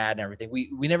 being the dad and everything.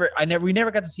 We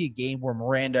never got to see a game where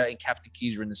Miranda and Captain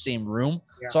Keyes were in the same room.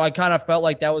 Yeah. So I kind of felt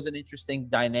like that was an interesting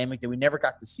dynamic that we never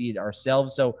got to see it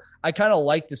ourselves. So I kind of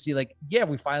like to see, like, yeah,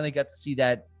 we finally got to see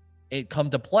that it come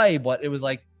to play, but it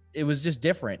was just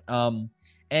different.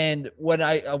 And when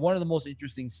one of the most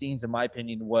interesting scenes, in my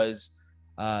opinion, was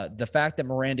the fact that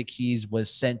Miranda Keyes was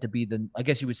sent to be I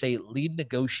guess you would say, lead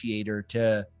negotiator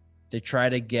to try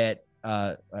to get,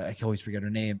 I can always forget her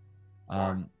name,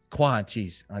 Quan.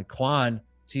 Quan.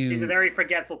 He's a very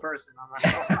forgetful person.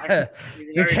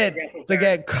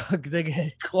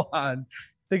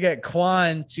 to get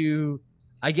Quan to,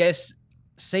 I guess,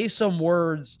 say some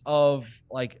words of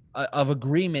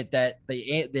agreement that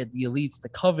the elites, the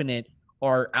Covenant,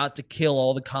 are out to kill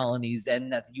all the colonies,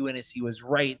 and that the UNSC was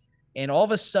right. And all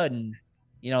of a sudden,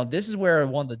 this is where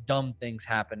one of the dumb things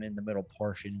happen in the middle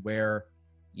portion, where,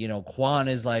 Quan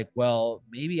is like, well,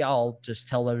 maybe I'll just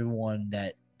tell everyone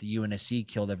that the UNSC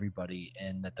killed everybody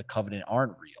and that the Covenant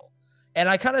aren't real. And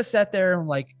I kind of sat there and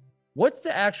like, what's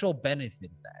the actual benefit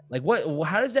of that? Like,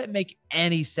 how does that make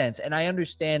any sense? And I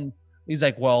understand he's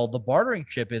like, well, the bartering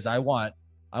chip is I want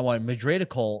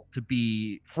Madridical to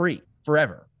be free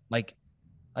forever. Like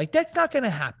that's not going to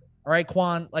happen. All right,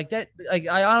 Quan, like that. Like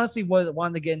I honestly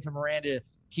wanted to get into Miranda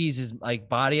Keyes' like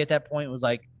body at that point. It was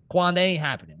like, Quan, that ain't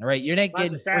happening. All right, you're not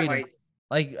getting freedom.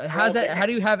 Like how's that? How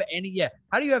do you have any? Yeah,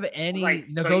 how do you have any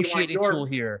negotiating tool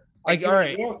here? Like, all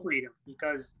right, your freedom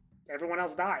because everyone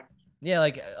else died. Yeah,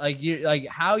 like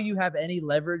how you have any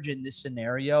leverage in this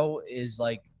scenario is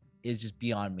just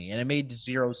beyond me, and it made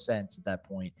zero sense at that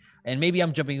point. And maybe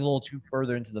I'm jumping a little too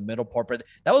further into the middle part, but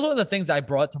that was one of the things I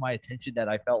brought to my attention that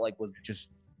I felt like was just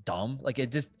dumb. Like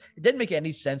it didn't make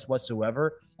any sense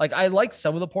whatsoever. Like I like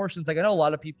some of the portions. Like I know a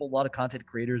lot of content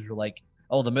creators were like,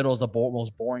 oh, the middle is the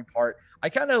most boring part. I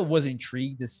kind of was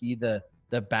intrigued to see the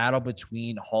battle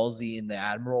between Halsey and the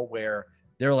Admiral, where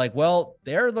they're like, well,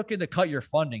 they're looking to cut your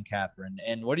funding, Catherine,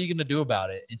 and what are you going to do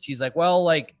about it? And she's like, well,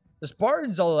 like the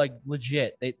Spartans are like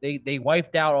legit. They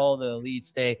wiped out all the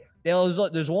elites.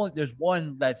 There's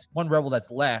one rebel that's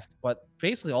left, but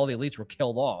basically all the elites were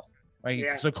killed off. Right.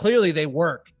 Yeah. So clearly they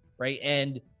work. Right.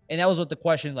 And that was what the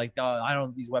question, like, I don't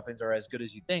know, these weapons are as good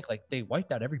as you think. Like they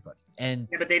wiped out everybody. And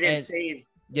but they didn't save.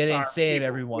 Yeah, they didn't save people,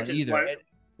 everyone either.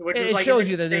 It like shows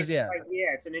you that there's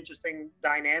it's an interesting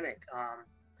dynamic.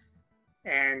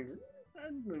 And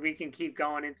we can keep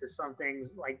going into some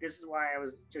things. Like this is why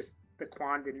the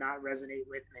Quan did not resonate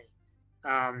with me.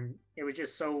 It was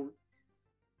just so.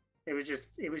 It was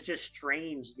just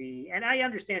strange. And I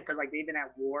understand because like they've been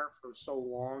at war for so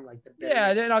long. Like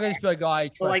they're not gonna just be like, oh, I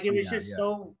trust. But like it was just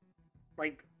so,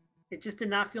 like it just did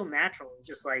not feel natural. It was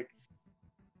just like,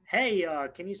 hey,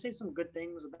 can you say some good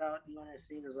things about UNSC?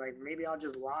 And it was like, maybe I'll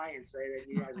just lie and say that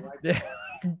you guys like it.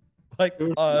 What?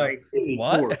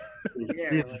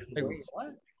 Yeah, wait,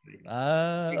 what?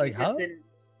 Like how?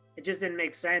 It just didn't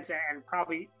make sense, and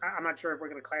probably I'm not sure if we're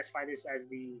gonna classify this as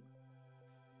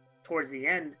towards the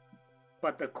end.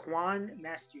 But the Quan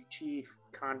Master Chief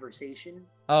conversation.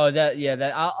 Oh, I'll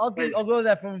go to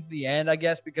that from the end, I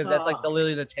guess, because that's like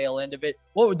literally the tail end of it.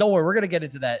 Well, don't worry, we're gonna get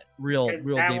into that real deep.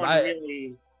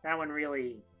 That one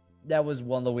really. That was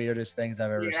one of the weirdest things I've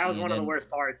ever seen. That was one of the worst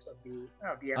parts of the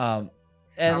episode.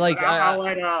 And like I'll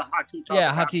let Haki talk.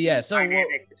 Yeah, Haki. Yeah. So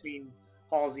dynamic between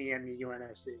Halsey and the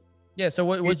UNSC. Yeah. So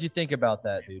what did you think about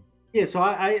that, dude? Yeah, so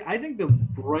I think the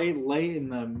bright light in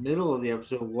the middle of the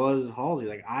episode was Halsey.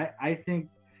 Like I think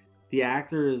the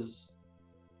actor's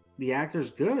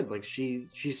good. Like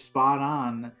she's spot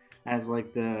on as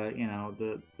like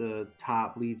the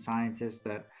top lead scientist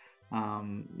that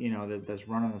that's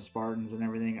running the Spartans and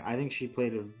everything. I think she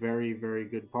played a very, very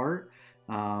good part.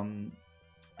 And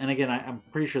again, I'm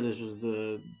pretty sure this was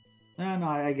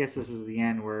I guess this was the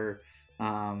end where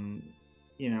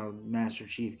Master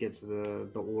Chief gets the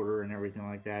order and everything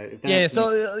like that. Let's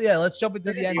jump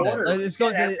into the end. Let's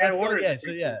go. So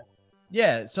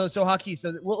Haki.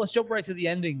 So let's jump right to the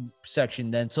ending section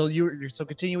then. So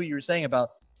continue what you were saying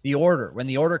about the order, when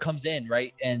the order comes in,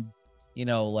 right? And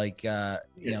like so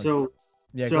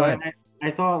go ahead.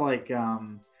 I thought like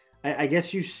I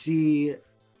guess you see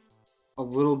a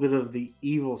little bit of the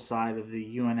evil side of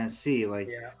the UNSC, like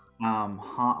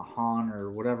Han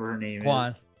or whatever her name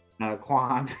Quan. is,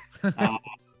 Quan.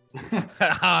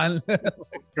 Han.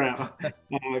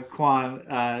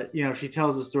 Quan. She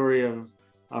tells the story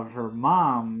of her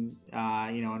mom,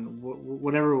 and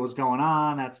whatever was going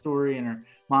on, that story, and her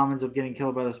mom ends up getting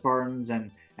killed by the Spartans,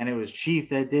 and it was Chief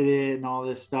that did it, and all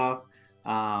this stuff.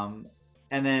 And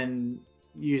then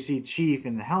you see Chief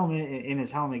in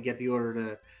his helmet get the order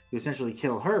to essentially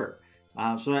kill her.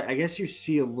 So I guess you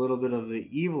see a little bit of the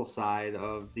evil side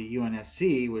of the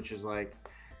UNSC, which is like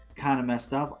kind of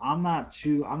messed up. I'm not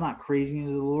crazy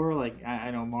into the lore. Like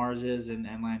I know Mars is and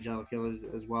Langella is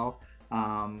as well.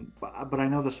 But I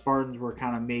know the Spartans were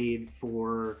kind of made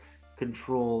for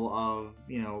control of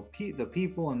the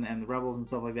people and the rebels and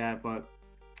stuff like that. But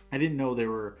I didn't know they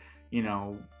were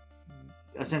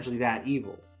essentially that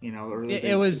evil.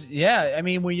 It was, yeah. I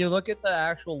mean, when you look at the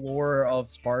actual lore of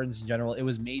Spartans in general, it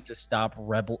was made to stop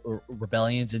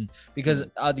rebellions, and because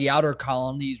the outer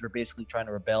colonies were basically trying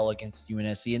to rebel against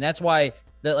UNSC, and that's why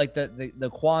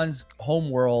the Quan's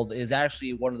homeworld is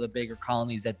actually one of the bigger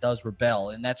colonies that does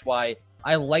rebel, and that's why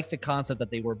I like the concept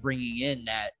that they were bringing in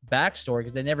that backstory,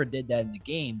 because they never did that in the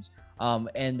games,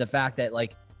 and the fact that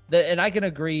and I can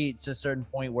agree to a certain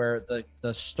point where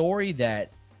the story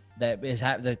that is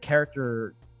the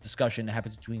character discussion that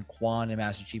happens between Quan and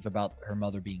Master Chief about her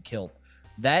mother being killed.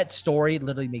 That story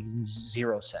literally makes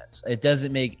zero sense. It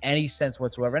doesn't make any sense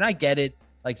whatsoever. And I get it.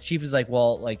 Like Chief is like,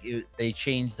 well, they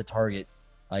changed the target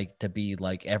to be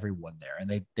like everyone there.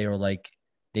 And they were like,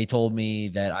 they told me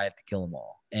that I have to kill them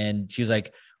all. And she was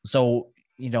like, so,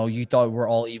 you thought we're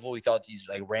all evil. We thought these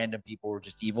like random people were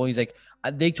just evil. He's like,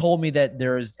 they told me that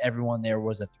everyone there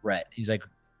was a threat. He's like,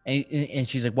 and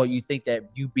she's like, what, you think that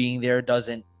you being there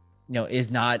doesn't,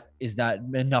 is not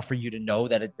enough for you to know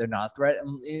that they're not a threat?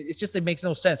 It's just, it makes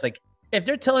no sense. Like, if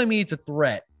they're telling me it's a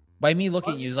threat by me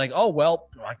looking at you, it's like, oh, well,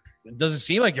 it doesn't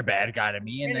seem like you're a bad guy to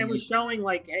me. And it was showing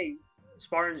like, hey,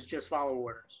 Spartans just follow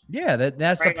orders. Yeah,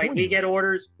 that's right? The point. Like, we get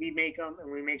orders, we make them,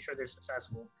 and we make sure they're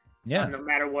successful. Yeah. No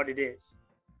matter what it is.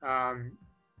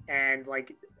 And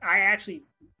like, I actually,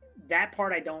 that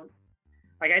part I don't,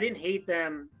 like, I didn't hate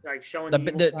them like showing the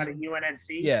evil side of UNNC.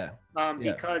 Yeah.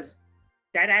 Because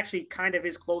that actually kind of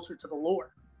is closer to the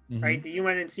lore, right? The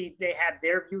UNNC, they have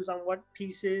their views on what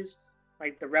peace is,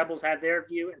 like the rebels have their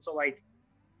view, and so like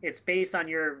it's based on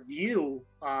your view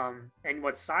and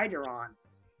what side you're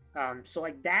on. So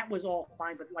like that was all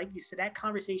fine, but like you said, that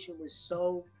conversation was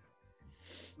so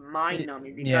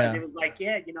mind-numbing because it was like,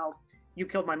 you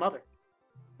killed my mother.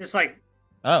 It's like,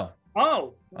 oh,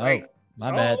 like,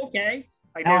 my bad. Okay.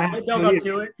 Like there's no build up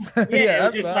to it. Yeah,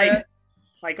 it was just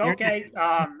like okay,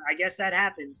 I guess that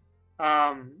happened.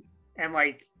 And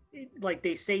like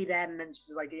they say that, and then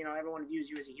she's like, everyone views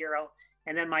you as a hero.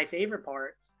 And then my favorite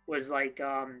part was like,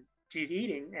 she's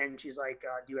eating, and she's like,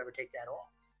 do you ever take that off?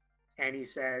 And he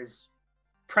says,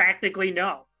 practically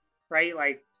no, right?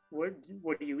 Like,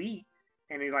 what do you eat?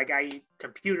 And he's like, I eat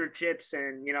computer chips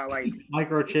and like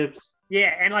microchips.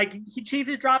 Yeah, and like Chief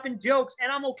is dropping jokes,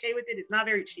 and I'm okay with it. It's not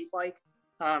very Chief-like.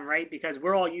 Right? Because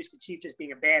we're all used to Chief just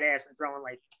being a badass and throwing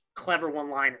like clever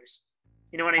one-liners.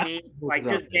 You know what I mean? Like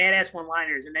just badass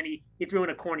one-liners, and then he threw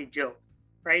in a corny joke,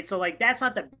 right? So like that's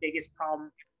not the biggest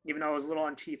problem, even though it was a little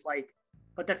on Chief-like.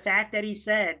 But the fact that he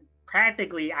said,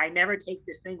 practically, I never take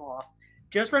this thing off.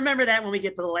 Just remember that when we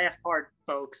get to the last part,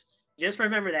 folks. Just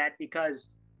remember that, because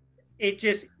it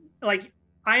just, like,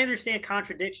 I understand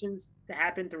contradictions that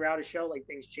happen throughout a show, like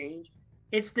things change.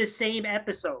 It's the same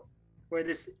episode where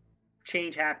this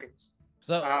change happens.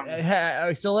 So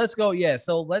let's go. Yeah.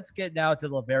 So let's get now to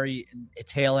the very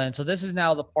tail end. So this is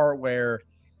now the part where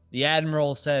the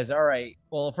Admiral says, all right,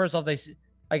 well, first off, this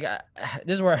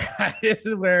is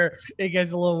where it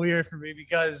gets a little weird for me,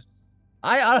 because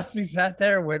I honestly sat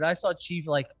there when I saw Chief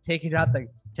like taking out the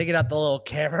little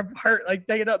camera part, like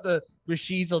taking out the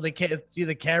machine so they can't see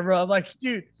the camera. I'm like,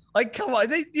 dude, like, come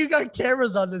on, you got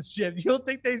cameras on this ship. You don't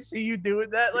think they see you doing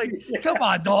that? Like, come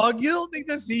on, dog. You don't think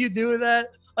they see you doing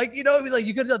that? Like, you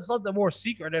could have done something more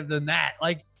secretive than that.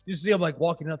 Like, you see them like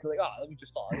walking up to like, let me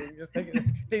just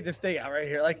take this thing out right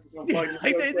here. Like,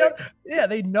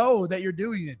 they know that you're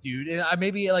doing it, dude. And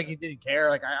maybe like he didn't care.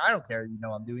 Like, I don't care.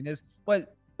 I'm doing this,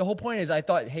 but the whole point is, I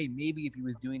thought, hey, maybe if he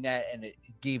was doing that and it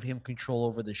gave him control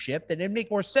over the ship, then it'd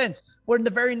make more sense. But in the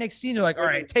very next scene, they're like, all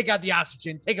right, take out the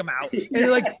oxygen, take him out. And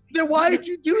you're like, then why did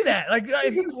you do that? Like,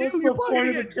 if you do, you're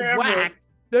probably going to get whacked.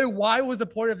 then why was the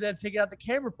point of them taking out the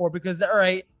camera for? Because all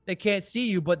right, they can't see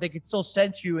you, but they can still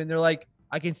sense you, and they're like,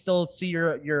 I can still see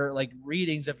your like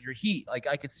readings of your heat. Like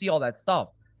I could see all that stuff.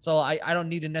 So I don't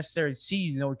need to necessarily see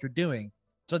you know what you're doing.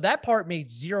 So that part made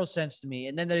zero sense to me.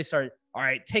 And then they started, all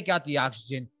right, take out the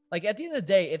oxygen. Like at the end of the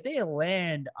day, if they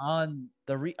land on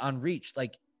on Reach,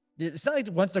 like it's not like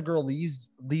once the girl leaves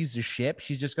the ship,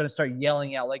 she's just gonna start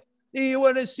yelling out like, "Do you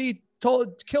want to see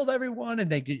killed everyone?" And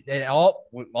they get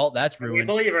well, that's ruined. You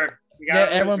believe her. Yeah,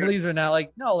 everyone believes her now.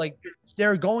 Like no, like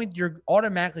you're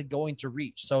automatically going to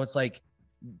Reach. So it's like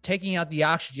taking out the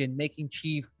oxygen, making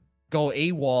Chief go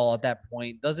AWOL at that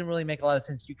point doesn't really make a lot of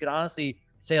sense. You could honestly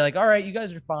say like, all right, you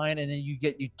guys are fine, and then you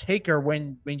take her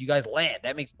when you guys land.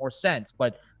 That makes more sense.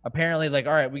 But apparently, like,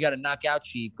 all right, we got to knock out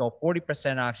Chief, go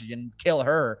 40% oxygen, kill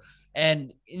her,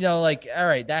 and like, all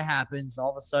right, that happens.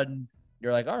 All of a sudden,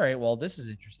 you're like, all right, well, this is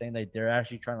interesting. They're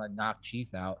actually trying to like, knock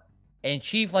Chief out, and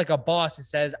Chief, like a boss,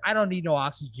 says, I don't need no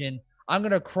oxygen. I'm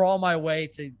gonna crawl my way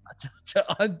to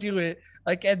undo it,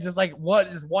 like, and just like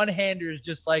one hander is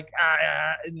just like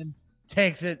and then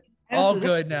takes it. All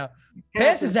good now.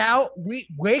 Passes out.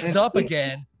 Wakes up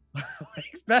again.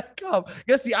 Wakes back up. I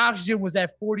guess the oxygen was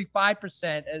at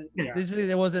 45%, and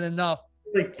it wasn't enough.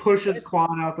 Like pushes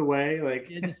Quan out the way. Like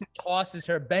it just tosses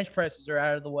her, bench presses her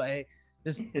out of the way.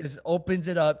 Just opens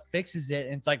it up, fixes it,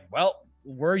 and it's like, well,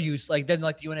 we're useless. Like then,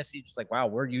 like the UNSC, just like, wow,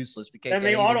 we're useless. We can't. Then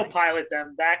they autopilot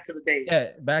them back to the base. Yeah,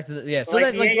 back to the So like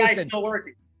that, the like, AI listen, still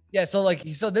working. Yeah, so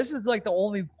this is like the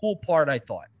only cool part I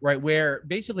thought, right? Where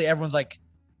basically everyone's like,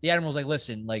 the admiral's like,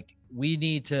 listen, like we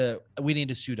need to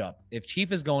suit up. If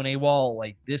Chief is going AWOL,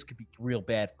 like this could be real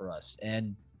bad for us.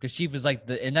 And because Chief is like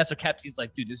and that's what Captain's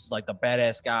like, dude, this is like the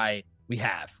badass guy we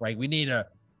have, right?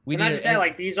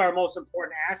 Like these are our most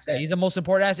important assets. Yeah, he's the most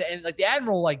important asset. And like the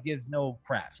admiral like gives no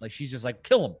craps. Like she's just like,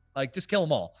 kill him. Like just kill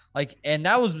them all. Like, and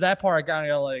that part I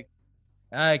kind of go like,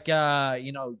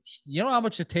 you know how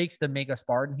much it takes to make a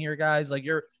Spartan here, guys. Like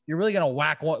you're really gonna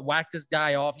whack this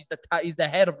guy off. He's the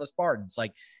head of the Spartans.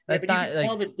 Like that's not like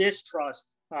all the distrust.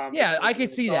 I can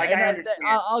see that. And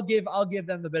I'll give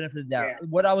them the benefit of the doubt. Yeah.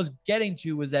 What I was getting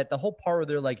to was that the whole part where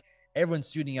they're like everyone's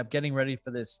suiting up, getting ready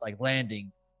for this like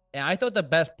landing. And I thought the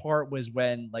best part was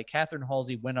when like Catherine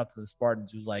Halsey went up to the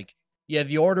Spartans, who's like, yeah,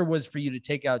 the order was for you to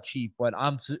take out Chief, but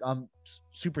I'm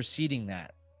superseding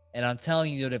that. And I'm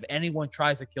telling you that if anyone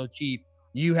tries to kill Chief,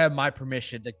 you have my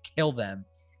permission to kill them.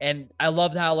 And I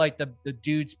loved how like the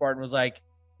dude Spartan was like,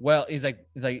 well, he's like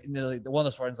the one of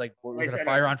the Spartans like, we're gonna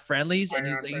fire on friendlies, and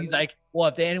he's like, well,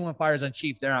 if anyone fires on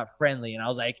Chief, they're not friendly. And I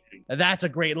was like, that's a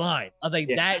great line. I was like,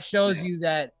 that shows you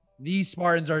that these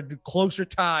Spartans are closer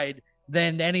tied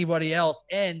than anybody else,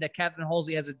 and that Captain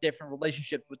Halsey has a different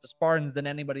relationship with the Spartans than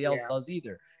anybody else does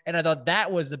either. And I thought that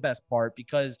was the best part,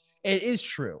 because it is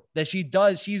true that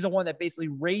she's the one that basically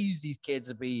raised these kids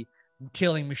to be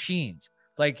killing machines.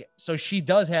 It's like, so she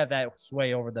does have that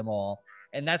sway over them all.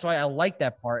 And that's why I like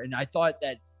that part. And I thought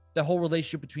that the whole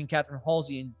relationship between Catherine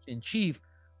Halsey and Chief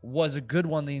was a good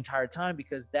one the entire time,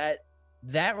 because that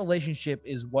relationship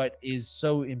is what is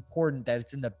so important, that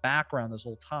it's in the background this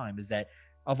whole time, is that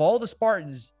of all the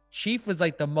Spartans, Chief was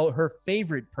like her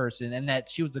favorite person, and that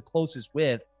she was the closest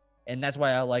with. And that's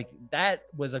why I like that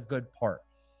was a good part.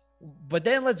 But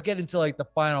then let's get into like the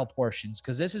final portions,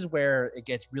 because this is where it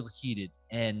gets real heated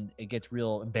and it gets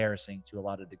real embarrassing to a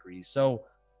lot of degrees. So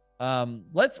so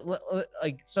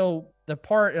the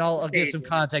part, and I'll give some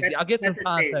context. I'll get some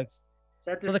context.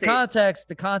 So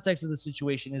the context of the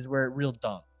situation is where it real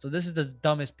dumb. So this is the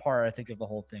dumbest part, I think, of the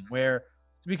whole thing, where,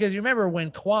 because you remember when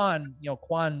Quan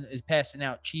is passing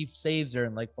out, Chief saves her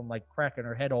and like from like cracking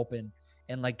her head open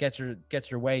and like gets her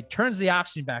way, turns the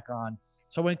oxygen back on.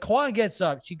 So when Quan gets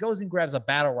up, she goes and grabs a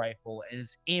battle rifle and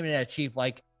is aiming at Chief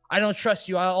like, I don't trust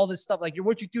you, all this stuff, like,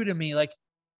 what you do to me, like,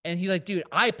 and he's like, dude,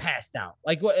 I passed out,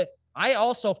 like, what? I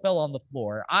also fell on the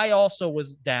floor, I also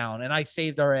was down, and I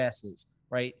saved our asses,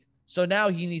 right? So now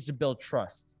he needs to build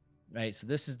trust, right? So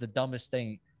this is the dumbest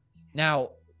thing.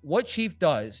 Now, what Chief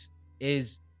does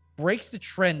is breaks the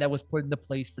trend that was put into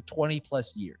place for 20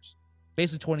 plus years,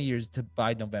 basically 20 years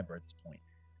by November at this point,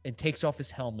 and takes off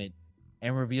his helmet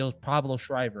and reveals Pablo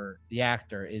Schreiber, the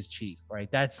actor, is Chief, right?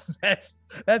 That's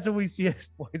what we see at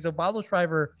this point. So Pablo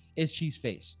Schreiber is Chief's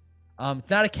face. It's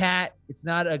not a cat. It's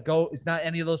not a goat. It's not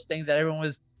any of those things that everyone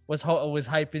was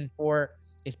hyping for.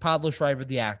 It's Pablo Schreiber,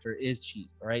 the actor, is Chief,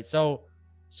 all right? So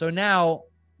now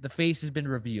the face has been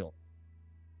revealed.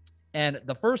 And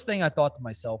the first thing I thought to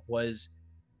myself was,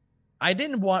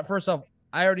 first off,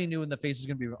 I already knew when the face was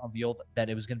going to be revealed that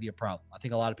it was going to be a problem. I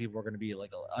think a lot of people were going to be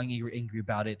like angry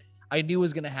about it. I knew it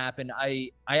was going to happen.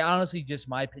 I honestly, just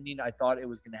my opinion, I thought it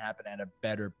was going to happen at a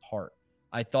better part.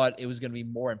 I thought it was going to be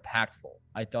more impactful.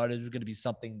 I thought it was going to be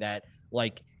something that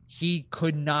like he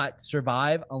could not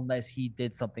survive unless he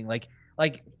did something like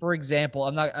for example,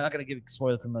 I'm not going to give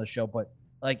spoilers from the show, but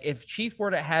like if Chief were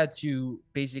to had to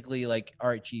basically like, all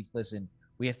right, Chief, listen,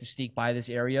 we have to sneak by this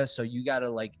area, so you got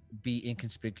to like be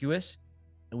inconspicuous,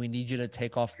 and we need you to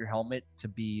take off your helmet to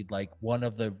be like one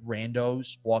of the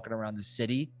randos walking around the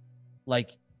city.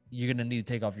 Like you're going to need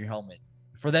to take off your helmet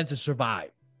for them to survive.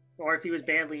 Or if he was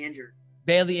badly injured,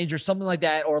 something like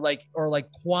that. Or like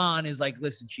Quan is like,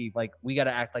 listen, Chief, like we got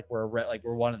to act like we're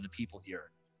one of the people here,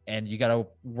 and you got to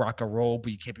rock a robe,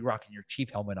 but you can't be rocking your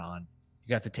Chief helmet on.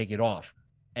 You have to take it off.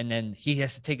 And then he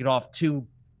has to take it off to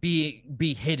be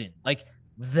hidden. Like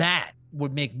that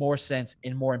would make more sense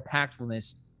and more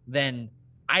impactfulness than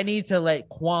I need to let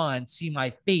Quan see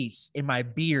my face in my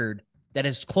beard that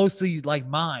is closely like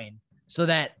mine so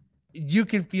that you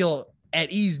can feel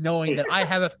at ease knowing that I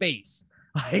have a face.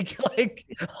 Why does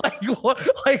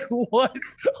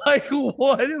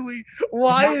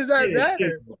that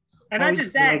matter? And not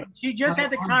just that, she just had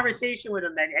the conversation with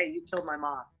him that, hey, you killed my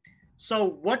mom.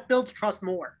 So what builds trust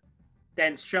more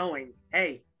than showing,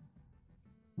 hey,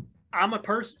 I'm a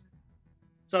person?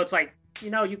 So it's like,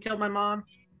 you killed my mom.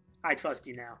 I trust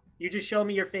you now. You just show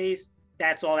me your face.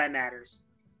 That's all that matters.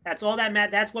 That's all that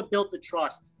matters. That's what built the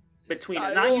trust between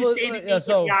us. Not you saving me with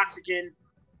the oxygen,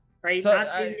 right? Not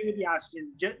saving me with the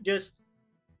oxygen. Just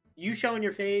you showing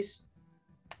your face.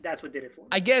 That's what did it for me.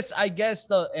 I guess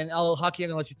and Hockey, I'm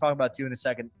gonna let you talk about too in a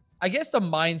second. I guess the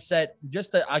mindset,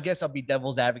 I guess I'll be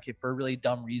devil's advocate for a really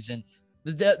dumb reason.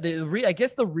 I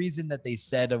guess the reason that they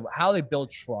said of how they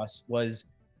built trust was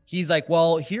he's like,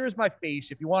 well, here's my face.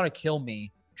 If you want to kill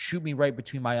me, shoot me right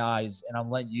between my eyes and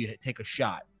I'm letting you take a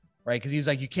shot, right? Because he was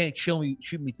like, you can't shoot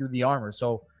me through the armor.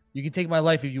 So you can take my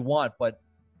life if you want, but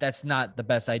that's not the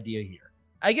best idea here.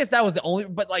 I guess that was the only,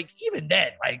 but like even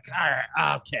then, like, all right,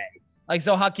 okay. Like,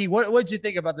 so Hockey, what did you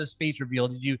think about this face reveal?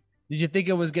 Did you think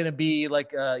it was going to be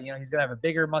like, he's going to have a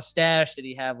bigger mustache? Did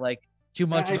he have like too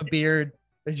much of a beard?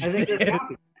 I think they're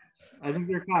copycats. I think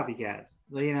they're copycats.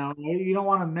 You don't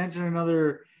want to mention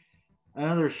another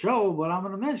show, but I'm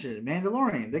going to mention it.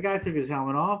 Mandalorian. The guy took his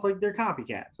helmet off. Like they're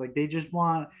copycats. Like they just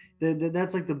want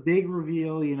that's like the big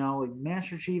reveal. Like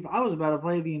Master Chief. I was about to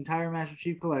play the entire Master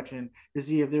Chief collection to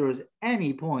see if there was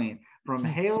any point from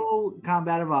Halo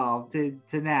Combat Evolved to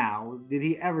now did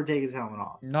he ever take his helmet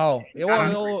off. No.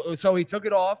 So he took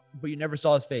it off, but you never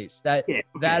saw his face. That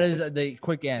is the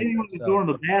quick answer. When he's going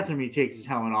to the bathroom, he takes his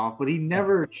helmet off, but he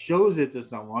never shows it to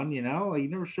someone. Like he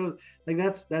never shows. Like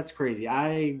that's crazy.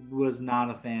 I was not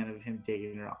a fan of him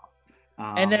taking it off.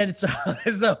 And then can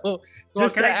I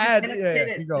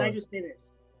just say this?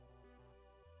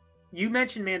 You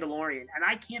mentioned Mandalorian, and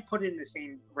I can't put it in the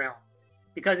same realm.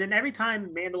 Because in every time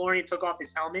Mandalorian took off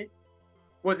his helmet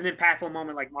was an impactful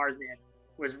moment like Marzzman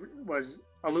was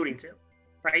alluding to,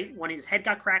 right? When his head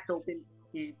got cracked open,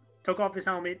 he took off his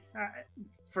helmet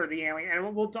for the alien.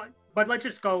 And we'll talk, but let's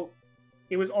just go.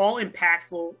 It was all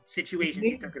impactful situations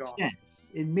he took it off.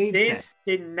 It made sense. This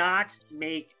did not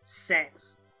make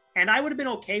sense. And I would have been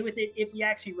okay with it if he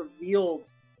actually revealed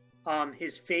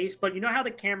his face. But you know how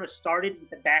the camera started with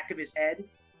the back of his head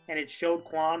and it showed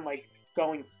Quan like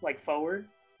going like forward?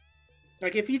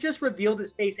 Like if he just revealed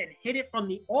his face and hid it from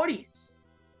the audience,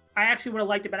 I actually would have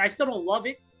liked it. But I still don't love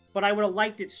it, but I would have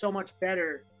liked it so much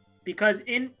better because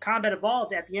in Combat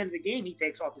Evolved, at the end of the game, he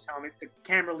takes off his helmet. The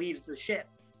camera leaves the ship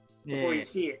before you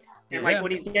see it. And like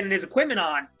when he's getting his equipment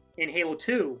on in Halo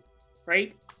 2,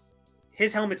 right?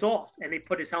 His helmet's off and they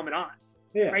put his helmet on.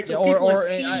 Yeah. Right? So or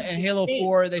in Halo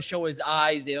 4, they show his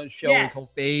eyes. They don't show his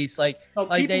whole face. Like, so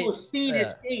people have seen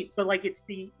his face, but like it's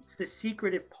the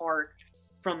secretive part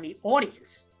from the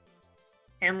audience.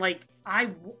 And like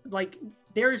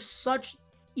there's such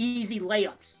easy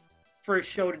layups for a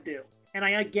show to do. And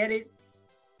I get it.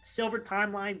 Silver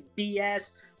timeline,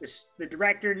 BS. The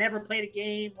director never played a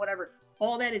game, whatever.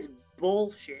 All that is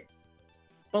bullshit.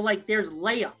 But like there's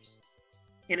layups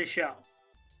in a show.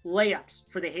 Layups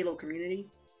for the Halo community,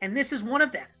 and this is one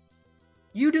of them.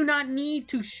 You do not need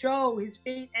to show his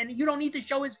face, and you don't need to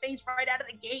show his face right out of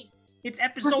the gate. It's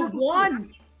episode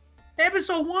 1.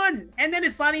 Episode 1. And then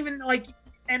it's not even like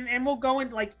and we'll go in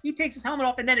like he takes his helmet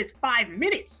off and then it's 5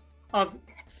 minutes of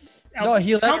no,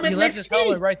 he left his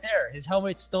helmet right there. His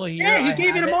helmet's still here. Yeah, he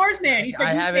gave it to Marzzman. He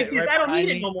said, I don't need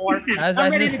it no more.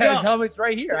 I'm ready to go. His helmet's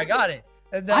right here. I got it.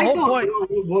 And the whole point.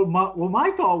 What my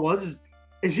thought was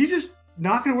is he just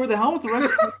not going to wear the helmet the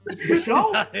rest of the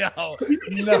show?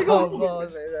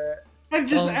 And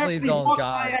just Don't play every zone, walk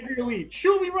God. by every elite.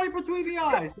 Shoot me right between the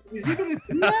eyes. Is he gonna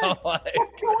do that?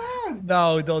 What's going on?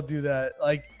 No, don't do that.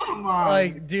 Come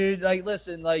on. Dude,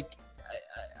 listen,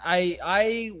 I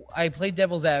play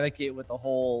devil's advocate with the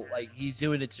whole he's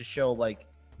doing it to show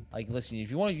listen, if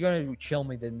you're gonna kill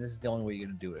me, then this is the only way you're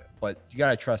gonna do it. But you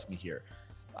gotta trust me here.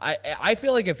 I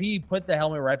feel like if he put the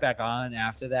helmet right back on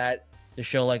after that to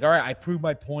show all right, I proved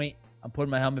my point. I'm putting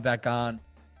my helmet back on.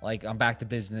 I'm back to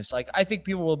business. I think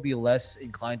people will be less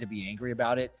inclined to be angry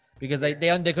about it because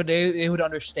they would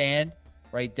understand,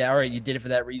 right? That all right, you did it for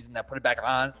that reason. That put it back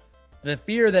on. The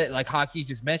fear that Hockey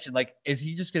just mentioned, is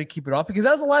he just gonna keep it off? Because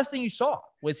that was the last thing you saw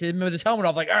was him with his helmet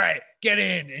off. All right, get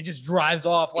in, and just drives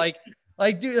off.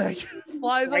 Dude,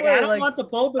 flies away. I don't want the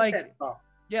Boba Fett stuff.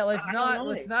 Yeah,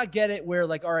 let's not get it where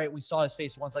all right, we saw his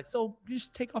face once. So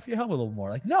just take off your helmet a little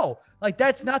more. No,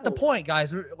 that's not the point,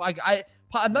 guys.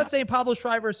 I'm not saying Pablo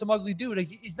Schreiber is some ugly dude.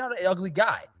 He's not an ugly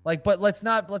guy. But let's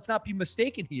not be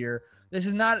mistaken here. This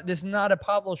is not a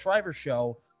Pablo Schreiber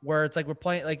show where it's we're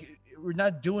playing we're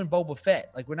not doing Boba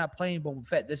Fett. We're not playing Boba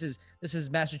Fett. This is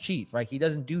Master Chief, right? He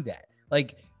doesn't do that.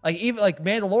 Even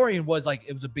Mandalorian was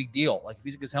it was a big deal. If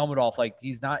he took his helmet off,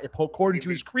 he's not according to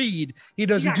his creed, he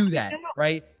doesn't do that,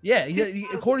 right? Yeah,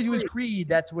 according to his creed,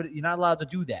 that's what you're not allowed to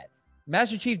do that.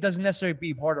 Master Chief doesn't necessarily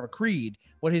be part of a creed.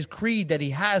 What his creed that he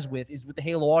has is with the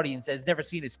Halo audience that has never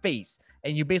seen his face,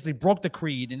 and you basically broke the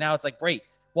creed, and now it's great.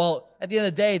 Well, at the end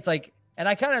of the day, it's and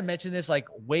I kind of mentioned this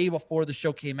way before the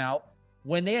show came out.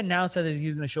 When they announced that he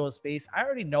was going to show his face, I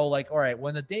already know all right,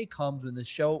 when the day comes, when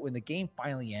the game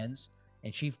finally ends,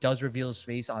 and Chief does reveal his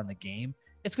face on the game,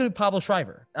 it's going to be Pablo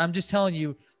Schreiber. I'm just telling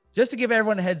you, just to give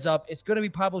everyone a heads up, it's going to be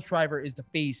Pablo Schreiber is the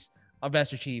face of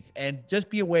Master Chief, and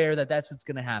just be aware that that's what's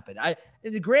going to happen.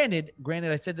 Granted,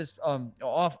 I said this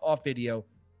off video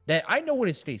that I know what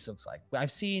his face looks like.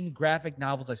 I've seen graphic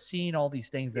novels, I've seen all these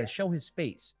things that show his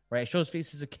face. Right, I show his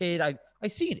face as a kid. I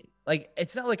seen it.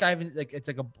 It's not I haven't it's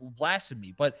a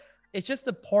blasphemy, but it's just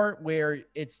the part where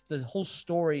it's the whole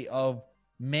story of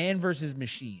man versus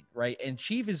machine, right? And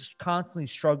Chief is constantly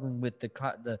struggling with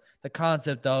the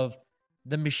concept of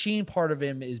the machine part of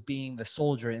him is being the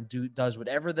soldier and does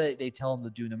whatever they tell him to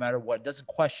do, no matter what, doesn't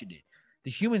question it. The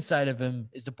human side of him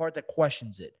is the part that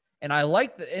questions it. And I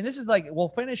like and this is we'll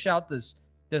finish out this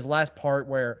last part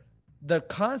where the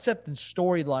concept and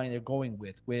storyline they're going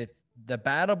with the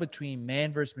battle between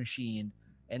man versus machine,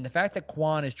 and the fact that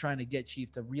Quan is trying to get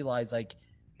Chief to realize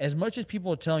as much as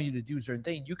people are telling you to do certain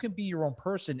things, you can be your own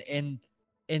person and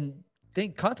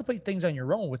contemplate things on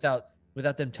your own without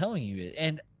them telling you it.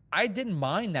 And I didn't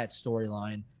mind that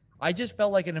storyline. I just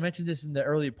felt and I mentioned this in the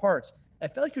earlier parts, I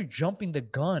felt you're jumping the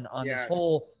gun on this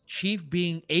whole Chief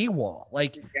being AWOL.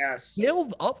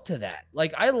 Build up to that.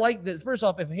 I like that. First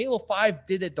off, if Halo 5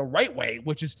 did it the right way,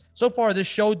 which is so far this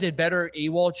show did better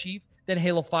AWOL Chief than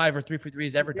Halo 5 or 343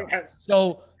 has ever done. Yes.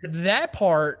 So that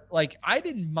part, I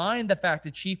didn't mind the fact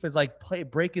that Chief is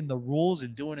breaking the rules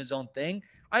and doing his own thing.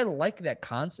 I like that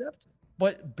concept,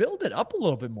 but build it up a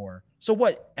little bit more. So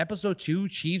what, episode 2,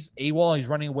 Chief's AWOL, he's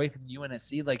running away from the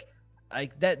UNSC,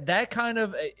 that kind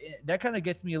of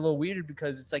gets me a little weird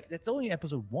because it's that's only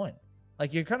episode 1.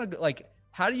 You're kind of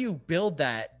how do you build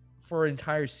that for an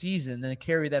entire season and then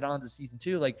carry that on to season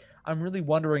 2? I'm really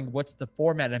wondering what's the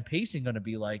format and pacing going to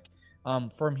be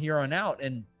from here on out,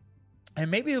 and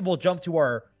maybe we'll jump to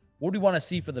our what do we want to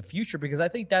see for the future, because I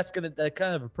think that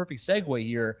kind of a perfect segue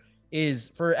here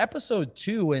is for episode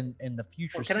 2 and the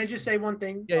future. Well, can I just say one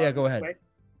thing? Yeah, go ahead.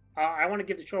 I want to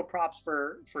give the show props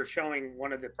for showing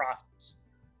one of the prophets.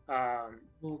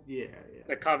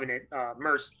 The Covenant,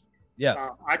 Mercy. Yeah.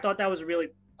 I thought that was a really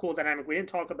cool dynamic. We didn't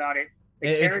talk about it.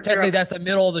 Technically, that's the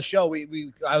middle of the show.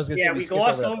 I was gonna say we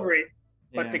glossed over it,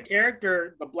 but the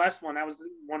character, the blessed one, that was the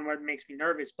one where it makes me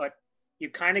nervous. But you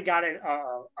kind of got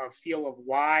a feel of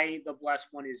why the blessed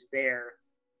one is there.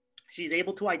 She's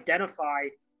able to identify.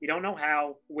 You don't know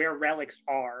how, where relics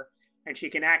are, and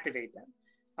she can activate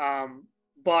them.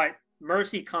 But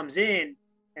Mercy comes in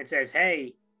and says,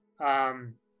 hey,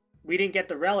 we didn't get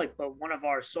the relic, but one of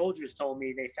our soldiers told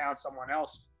me they found someone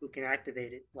else who can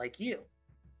activate it like you.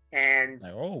 And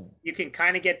you can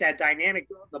kind of get that dynamic.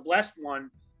 The blessed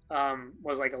one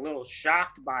was a little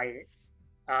shocked by it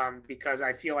because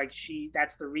I feel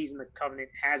that's the reason the Covenant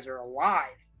has her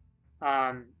alive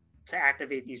to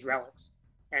activate these relics.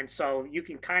 And so you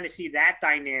can kind of see that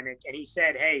dynamic. And he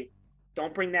said, hey,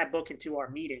 don't bring that book into our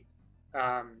meeting.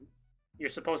 You're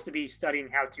supposed to be studying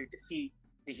how to defeat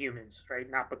the humans, right?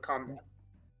 Not become them,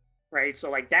 right?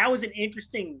 So that was an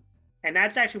interesting, and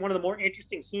that's actually one of the more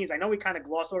interesting scenes. I know we kind of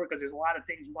glossed over because there's a lot of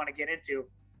things we want to get into.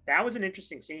 That was an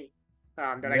interesting scene.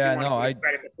 that I do want to give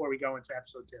credit before we go into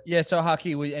episode 2. Yeah. So,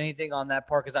 Haki, anything on that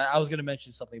part? Because I was going to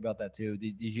mention something about that too.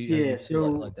 Did you? Yeah.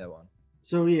 Like that one.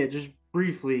 So yeah, just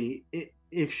briefly,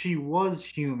 if she was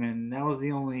human, that was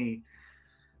the only.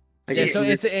 So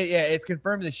it's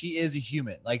confirmed that she is a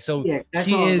human. Like, so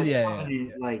she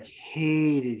is. Like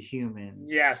hated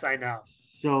humans. Yes, I know.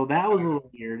 So that was a little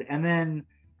weird. And then,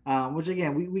 which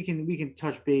again, we can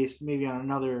touch base maybe on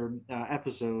another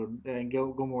episode and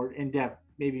go more in depth.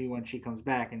 Maybe when she comes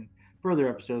back in further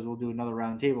episodes, we'll do another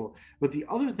roundtable. But the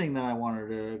other thing that I wanted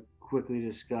to quickly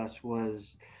discuss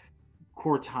was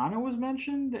Cortana was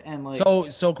mentioned, and like so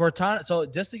Cortana. So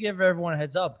just to give everyone a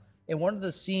heads up, in one of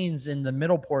the scenes in the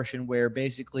middle portion where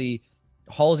basically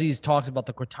Halsey talks about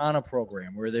the Cortana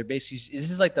program, where they're basically, this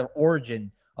is like the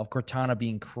origin of Cortana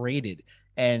being created.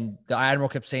 And the Admiral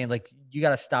kept saying, like, you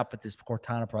got to stop with this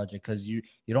Cortana project because you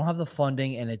don't have the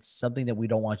funding and it's something that we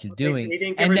don't want you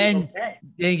doing. And then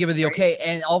they didn't give her the okay.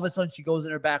 And all of a sudden she goes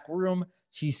in her back room.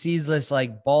 She sees this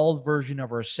like bald version of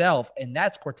herself. And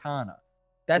that's Cortana.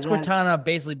 That's Cortana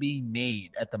basically being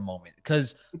made at the moment.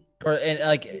 Because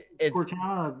Cortana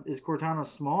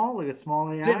small? Like a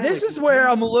small AI? This is where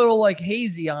I'm a little like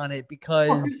hazy on it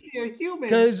because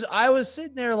I was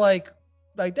sitting there like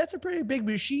that's a pretty big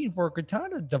machine for a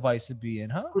Cortana device to be in,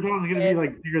 huh? Cortana's gonna be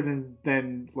like bigger than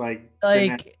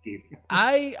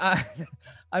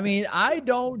I mean, I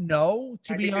don't know,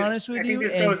 to be honest with you.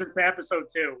 This goes into episode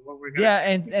 2.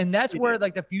 And that's where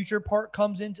like the future part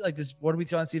comes into, like, this. What do we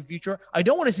want to see in the future? I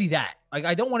don't want to see that. Like,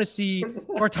 I don't want to see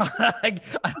Cortana. Like,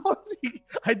 I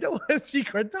don't want to see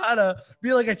Cortana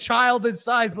be like a child in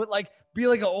size, but like be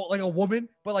like a woman,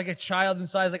 but like a child in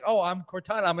size. Like, oh, I'm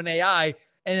Cortana, I'm an AI,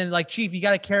 and then like, Chief, you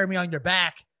got to carry me on your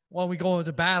back when we go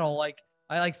into battle. Like,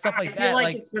 I like stuff like that. I feel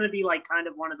like it's gonna be like kind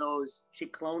of one of those. She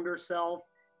cloned herself,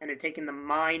 and they're taking the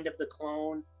mind of the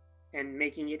clone and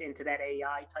making it into that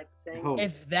AI type of thing.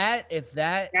 If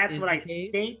that's what I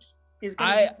think is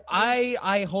going to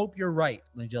I hope you're right,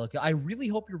 Angelica. I really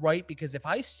hope you're right, because if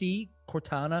I see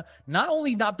Cortana not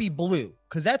only not be blue,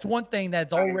 because that's one thing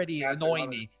that's already annoying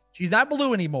me. She's not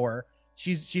blue anymore.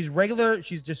 She's regular.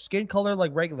 She's just skin color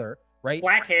like regular, right?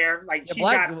 Black hair, like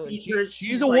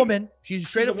she's a woman. She's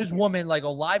straight up just woman, like a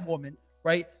live woman,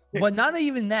 right? But not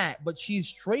even that. But she's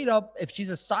straight up. If she's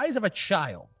the size of a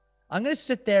child, I'm gonna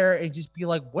sit there and just be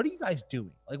like, "What are you guys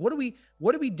doing? Like, what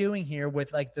are we doing here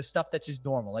with like the stuff that's just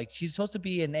normal? Like, she's supposed to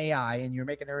be an AI, and you're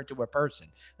making her into a person.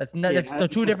 That's the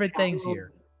two different things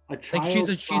here. Like, she's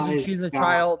a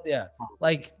child. Yeah.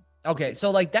 Like, okay,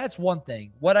 so like that's one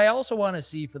thing. What I also want to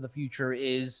see for the future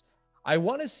is I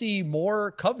want to see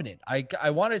more Covenant. I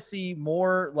want to see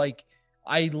more, like,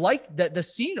 I like that the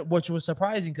scene, which was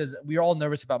surprising because we were all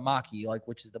nervous about Maki, like,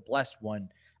 which is the blessed one.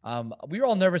 We were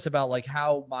all nervous about like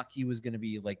how Maki was going to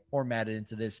be like formatted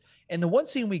into this. And the one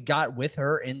scene we got with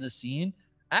her in the scene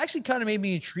actually kind of made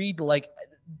me intrigued. Like,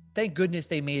 thank goodness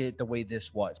they made it the way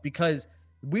this was, because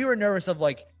we were nervous of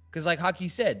like, because like Haki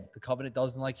said, the Covenant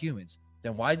doesn't like humans.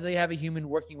 Then why do they have a human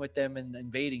working with them and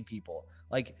invading people?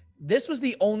 Like, this was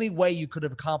the only way you could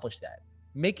have accomplished that.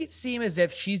 Make it seem as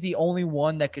if she's the only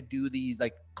one that could do these,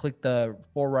 like, click the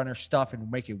Forerunner stuff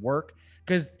and make it work.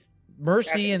 Because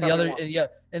Mercy and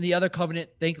the other Covenant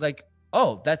think like,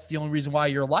 oh, that's the only reason why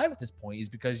you're alive at this point, is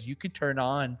because you could turn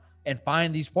on and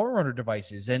find these Forerunner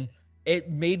devices. And it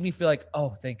made me feel like, oh,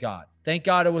 thank God. Thank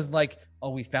God it wasn't like, oh,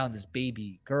 we found this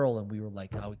baby girl and we were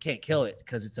like, oh, we can't kill it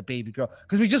because it's a baby girl.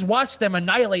 Because we just watched them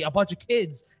annihilate a bunch of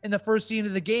kids in the first scene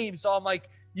of the game. So I'm like,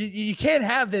 you can't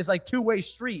have this like two-way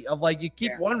street of like, you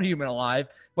keep one human alive,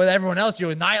 but everyone else, you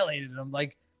annihilated them.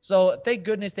 Like, so thank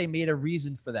goodness they made a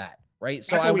reason for that. Right.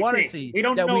 So I want to see. We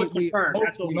don't know it's confirmed.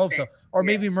 We hope so. Or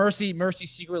maybe Mercy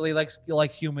secretly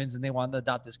like humans and they want to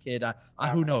adopt this kid.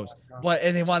 Who knows?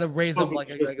 And they want to raise them like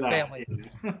a family.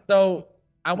 So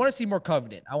I want to see more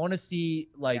Covenant. I want to see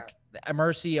like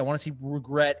Mercy. I want to see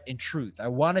Regret and Truth. I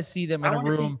want to see them in a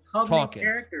room talking.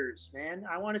 Characters, man.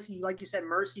 I want to see, like you said,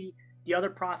 Mercy, the other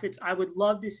prophets. I would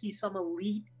love to see some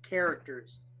elite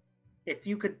characters. If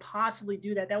you could possibly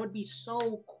do that, that would be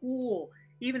so cool.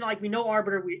 Even like we know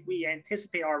Arbiter, we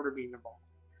anticipate Arbiter being involved,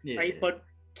 right? But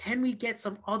can we get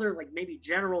some other, like maybe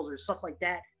generals or stuff like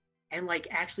that, and like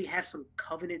actually have some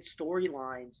Covenant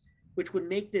storylines, which would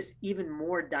make this even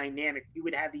more dynamic? You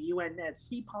would have the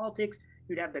UNSC politics,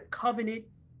 you'd have the Covenant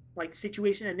like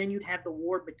situation, and then you'd have the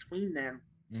war between them.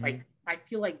 Mm-hmm. Like, I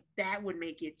feel like that would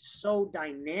make it so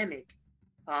dynamic.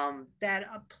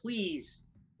 Please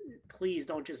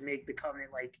don't just make the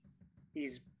Covenant like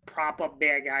these prop up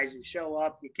bad guys who show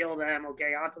up, you kill them,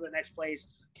 okay, on to the next place,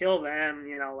 kill them,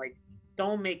 like,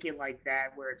 don't make it like that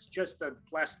where it's just the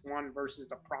blessed one versus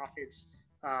the prophets.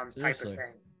 type of thing.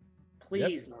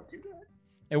 Please don't do that.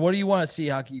 And what do you want to see,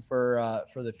 Hockey, for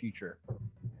the future?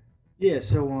 Yeah,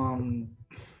 so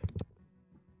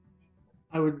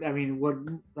I mean, what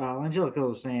Angelico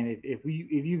was saying, if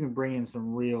you can bring in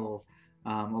some real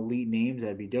elite names,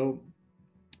 that'd be dope.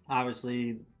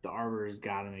 Obviously, the Arbiter has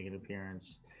got to make an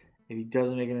appearance. If he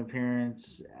doesn't make an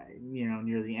appearance,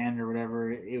 near the end or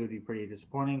whatever, it would be pretty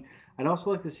disappointing. I'd also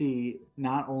like to see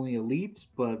not only elites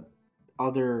but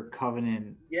other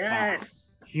Covenant. Yes.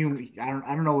 I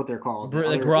don't know what they're called.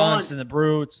 The grunts and the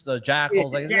brutes, the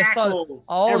jackals,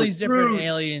 all these different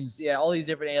aliens. Yeah, all these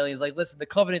different aliens. Like, listen, the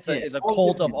Covenant is a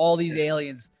cult of all these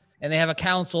aliens, and they have a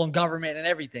council and government and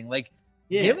everything. Like,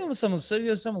 give them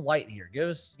some light here. Give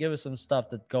us some stuff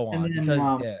to go on.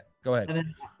 Go ahead. And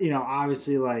then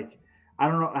obviously, like, I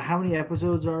don't know how many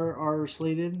episodes are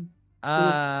slated.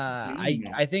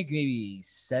 I think maybe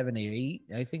 7 or 8.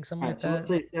 I think something like that. Let's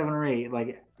say 7 or 8.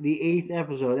 Like the 8th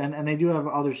episode, and they do have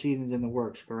other seasons in the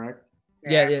works, correct?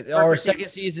 Yeah. Our second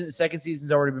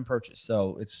season's already been purchased,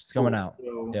 so it's coming out.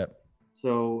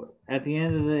 So at the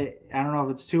end of I don't know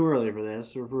if it's too early for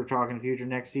this, or if we're talking future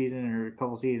next season or a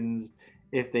couple seasons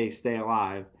if they stay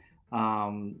alive.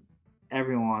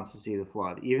 Everyone wants to see the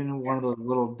flood, even one of those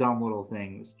dumb little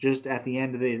things. Just at the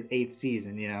end of the 8th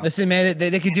season, Listen, man,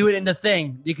 they could do it in The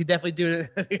Thing. You could definitely do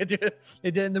it. They did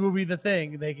it in the movie The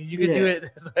Thing. You could do it.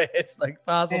 It's like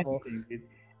possible.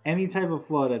 Any type of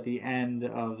flood at the end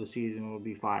of the season would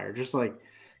be fire. Just like,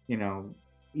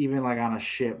 even like on a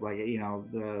ship, like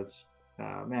the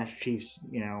Master Chief's,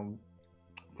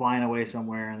 flying away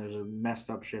somewhere and there's a messed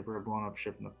up ship or a blown up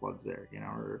ship and the flood's there,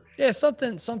 or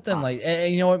something like.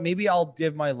 And you know what? Maybe I'll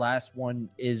give my last one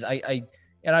is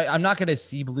I'm not gonna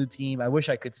see Blue Team. I wish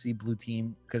I could see Blue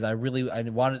Team because I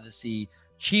wanted to see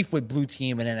Chief with Blue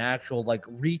Team in an actual like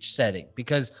Reach setting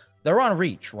because they're on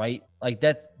Reach, right? Like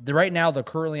that. Right now they're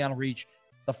currently on Reach.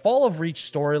 The Fall of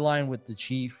Reach storyline with the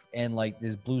Chief and like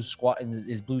this blue squad and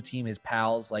his Blue Team, his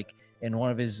pals, like. And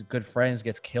one of his good friends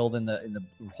gets killed in the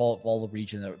Fall of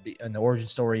Reach in the origin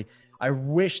story. I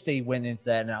wish they went into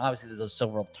that. And obviously there's a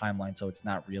silver timeline, so it's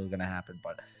not really going to happen.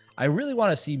 But I really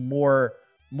want to see more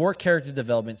character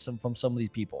development from some of these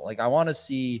people. Like I want to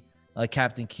see like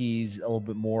Captain Keyes a little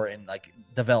bit more in like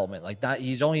development. Like that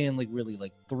he's only in like really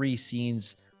like 3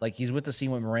 scenes. Like he's with the scene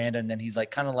with Miranda, and then he's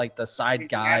like kind of like the side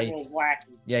guy. Admiral's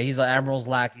lackey. Yeah, he's like Admiral's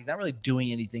lackey. He's not really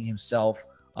doing anything himself.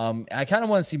 I kind of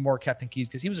want to see more Captain Keyes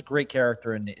because he was a great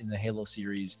character in the Halo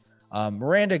series.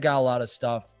 Miranda got a lot of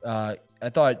stuff. I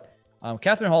thought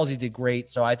Catherine Halsey did great,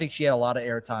 so I think she had a lot of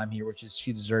airtime here,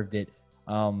 she deserved it.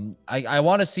 I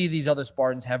want to see these other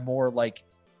Spartans have more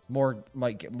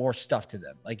stuff to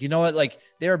them. Like, you know what? Like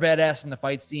they were badass in the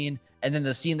fight scene, and then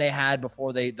the scene they had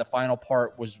before the final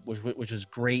part which was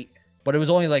great, but it was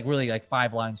only like really like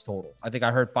 5 lines total. I think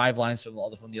I heard 5 lines from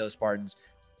the other Spartans.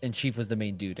 And Chief was the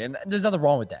main dude. And there's nothing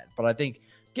wrong with that. But I think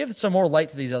give some more light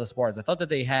to these other Spartans. I thought that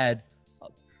they had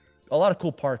a lot of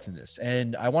cool parts in this.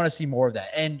 And I want to see more of that.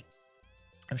 And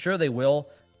I'm sure they will.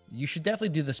 You should definitely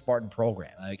do the Spartan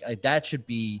program. Like that should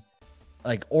be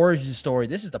like origin story.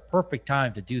 This is the perfect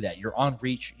time to do that. You're on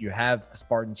Reach. You have the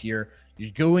Spartans here. You're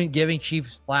giving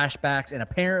Chief flashbacks. And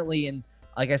apparently, and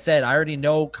like I said, I already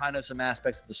know kind of some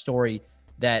aspects of the story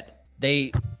that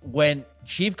when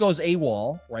Chief goes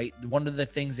AWOL, right? One of the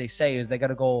things they say is they got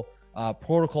to go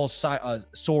Protocol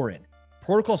Soren.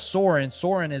 Protocol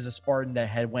Soren is a Spartan that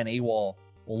had went AWOL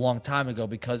a long time ago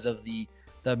because of the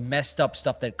messed up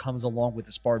stuff that comes along with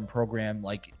the Spartan program,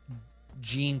 like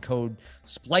gene code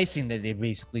splicing that they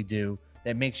basically do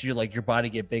that makes you like your body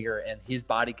get bigger, and his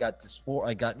body got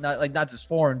not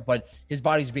disformed, but his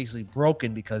body's basically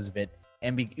broken because of it.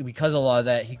 And because of a lot of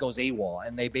that, he goes AWOL.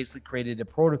 And they basically created a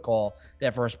protocol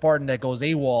that for a Spartan that goes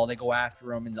AWOL, they go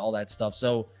after him and all that stuff.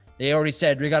 So they already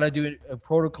said, we got to do a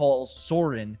protocol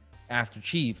Soren after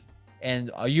Chief. And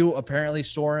apparently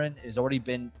Soren has already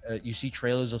been, you see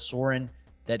trailers of Soren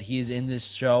that he is in this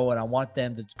show. And I want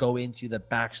them to go into the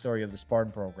backstory of the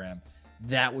Spartan program.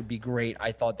 That would be great.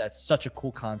 I thought that's such a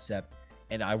cool concept.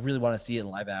 And I really want to see it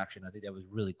in live action. I think that was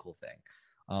a really cool thing.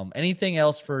 Anything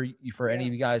else for any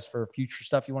of you guys for future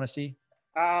stuff you want to see?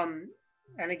 And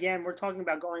again, we're talking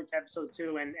about going to episode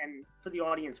 2, and for the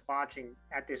audience watching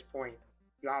at this point,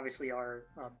 you obviously are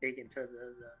big into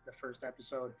the first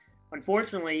episode.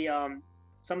 Unfortunately,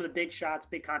 some of the big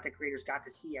content creators got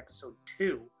to see episode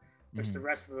 2, which the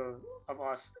rest of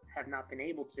us have not been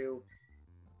able to.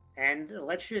 And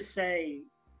let's just say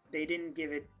they didn't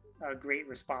give it a great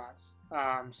response.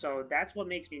 So that's what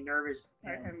makes me nervous.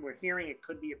 And we're hearing it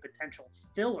could be a potential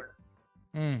filler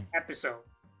episode.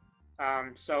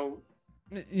 So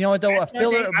You know what though? A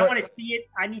filler, I want to see it.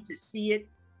 I need to see it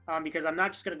because I'm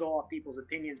not just going to go off people's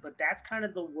opinions, but that's kind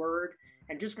of the word.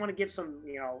 And just want to give some,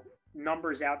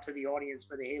 numbers out to the audience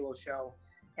for the Halo show.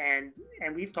 And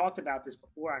we've talked about this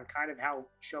before on kind of how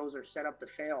shows are set up to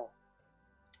fail.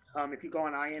 If you go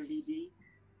on IMDb,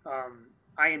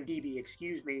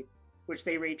 excuse me, which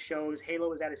they rate shows,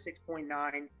 Halo is at a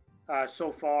 6.9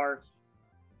 so far.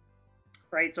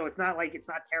 Right, so it's not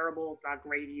terrible, it's not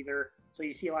great either. So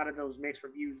you see a lot of those mixed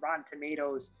reviews. Rotten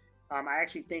Tomatoes, I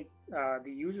actually think the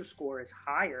user score is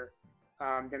higher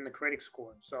than the critic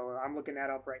score. So I'm looking that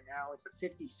up right now. It's a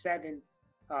 57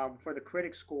 for the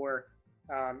critic score,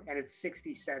 and it's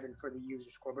 67 for the user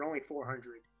score, but only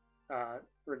 400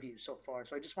 reviews so far.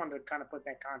 So I just wanted to kind of put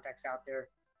that context out there.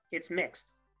 It's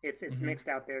mixed. It's mixed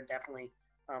out there, definitely,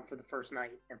 for the first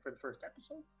night and for the first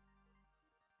episode.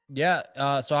 Yeah.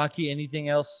 So Aki, anything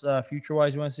else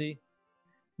future-wise you want to see?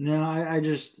 No, I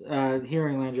just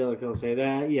hearing Langelico say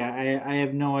that. Yeah, I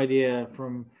have no idea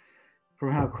from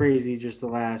how crazy just the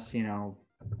last 5-10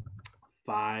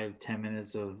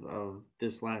 minutes of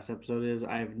this last episode is.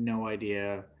 I have no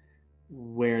idea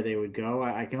where they would go.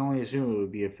 I can only assume it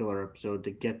would be a filler episode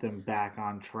to get them back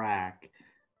on track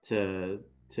to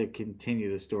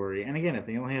continue the story. And again, if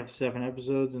they only have 7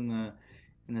 episodes in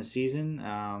the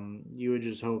season, you would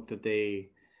just hope that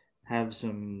they have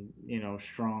some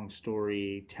strong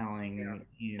storytelling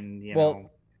in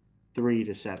 3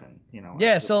 to 7.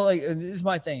 Yeah. So like this is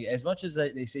my thing. As much as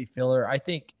they say filler, I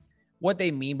think what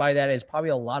they mean by that is probably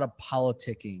a lot of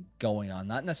politicking going on,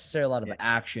 not necessarily a lot of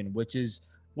action, which is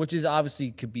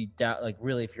obviously could be like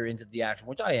really, if you're into the action,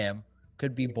 which I am,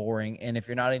 could be boring. And if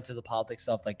you're not into the politics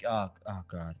stuff, like oh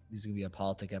god, this is gonna be a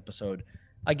politic episode.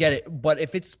 I get it, but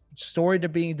if it's story to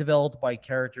being developed by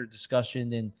character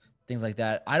discussion and things like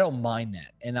that, I don't mind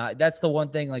that. And that's the one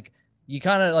thing, like you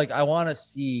kind of like, I want to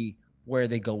see where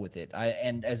they go with it.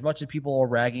 And as much as people are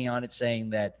ragging on it, saying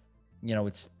that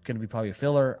it's going to be probably a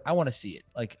filler, I want to see it.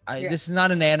 Like this is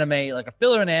not an anime. Like a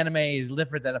filler in anime is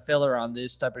different than a filler on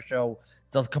this type of show.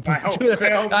 It's completely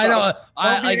different. I know.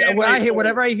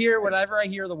 Whenever I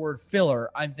hear the word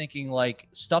filler, I'm thinking like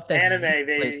stuff that's anime,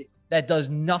 baby, that does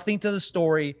nothing to the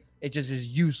story. It just is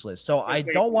useless. So I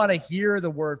don't want to hear the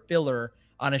word filler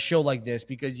on a show like this,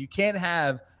 because you can't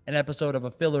have an episode of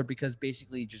a filler because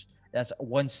basically just that's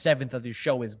 1/7 of your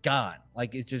show is gone.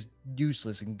 Like it's just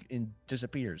useless and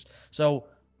disappears. So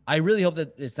I really hope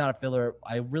that it's not a filler.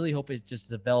 I really hope it just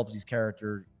develops these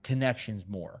character connections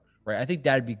more, right? I think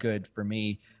that'd be good for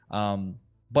me.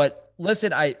 But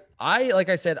listen, I like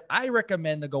I said, I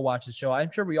recommend to go watch the show.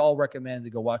 I'm sure we all recommend to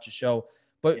go watch the show,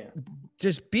 but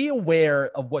just be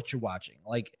aware of what you're watching.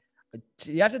 Like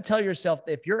you have to tell yourself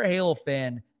that if you're a Halo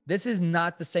fan, this is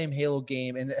not the same Halo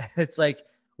game. And it's like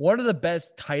one of the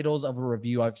best titles of a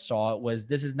review I've saw was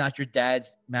 "This is not your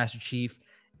dad's Master Chief."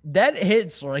 That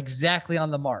hits exactly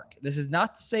on the mark. This is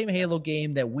not the same Halo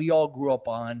game that we all grew up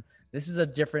on. This is a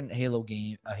different Halo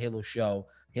game, a Halo show,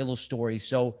 Halo story.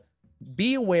 So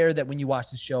be aware that when you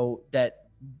watch the show, that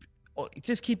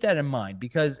just keep that in mind,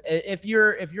 because if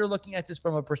you're looking at this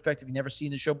from a perspective you've never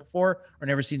seen the show before or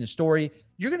never seen the story,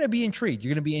 you're going to be intrigued. You're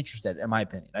going to be interested, in my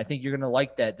opinion. I think you're going to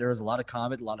like that. There's a lot of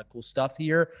comment, a lot of cool stuff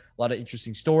here, a lot of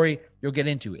interesting story. You'll get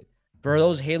into it. For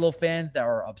those Halo fans that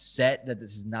are upset that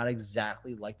this is not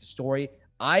exactly like the story,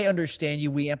 I understand you.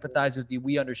 We empathize with you.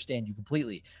 We understand you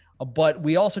completely. But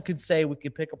we also could say, we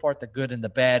could pick apart the good and the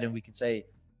bad, and we could say,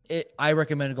 I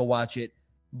recommend to go watch it,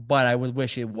 but I would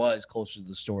wish it was closer to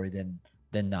the story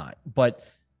than not. But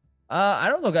I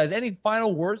don't know, guys. Any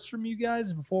final words from you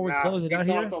guys before we close it out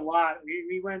here? We talked a lot.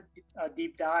 We went a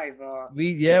deep dive.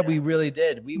 We really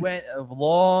did. We went a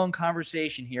long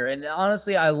conversation here, and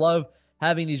honestly, I love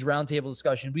having these roundtable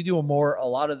discussions. We do a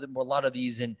lot of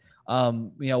these, and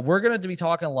we're going to be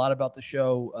talking a lot about the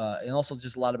show and also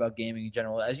just a lot about gaming in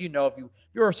general. As you know, if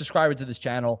you're a subscriber to this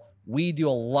channel, we do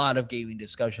a lot of gaming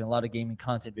discussion, a lot of gaming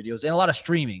content videos, and a lot of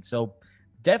streaming. So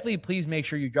definitely please make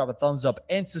sure you drop a thumbs up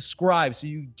and subscribe so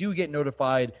you do get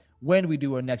notified when we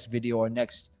do our next video, our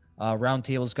next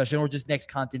roundtable discussion, or just next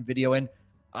content video. And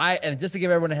just to give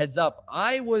everyone a heads up,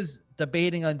 I was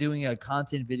debating on doing a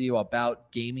content video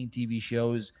about gaming TV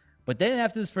shows, but then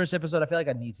after this first episode, I feel like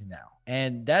I need to now.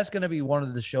 And that's going to be one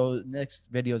of the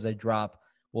next videos I drop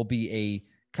will be a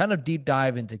kind of deep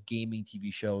dive into gaming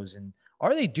TV shows, and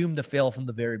are they doomed to fail from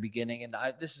the very beginning? And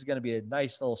this is going to be a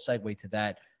nice little segue to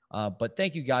that. But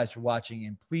thank you guys for watching,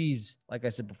 and please, like I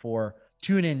said before,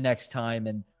 tune in next time.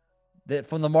 And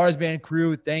from the Marzzman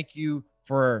crew, thank you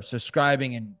for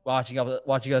subscribing and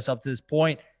watching us up to this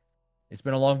point. It's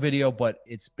been a long video, but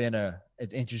it's been an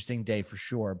interesting day for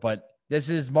sure. But this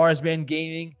is Marzzman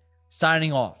Gaming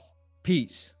Signing off.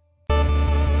 Peace.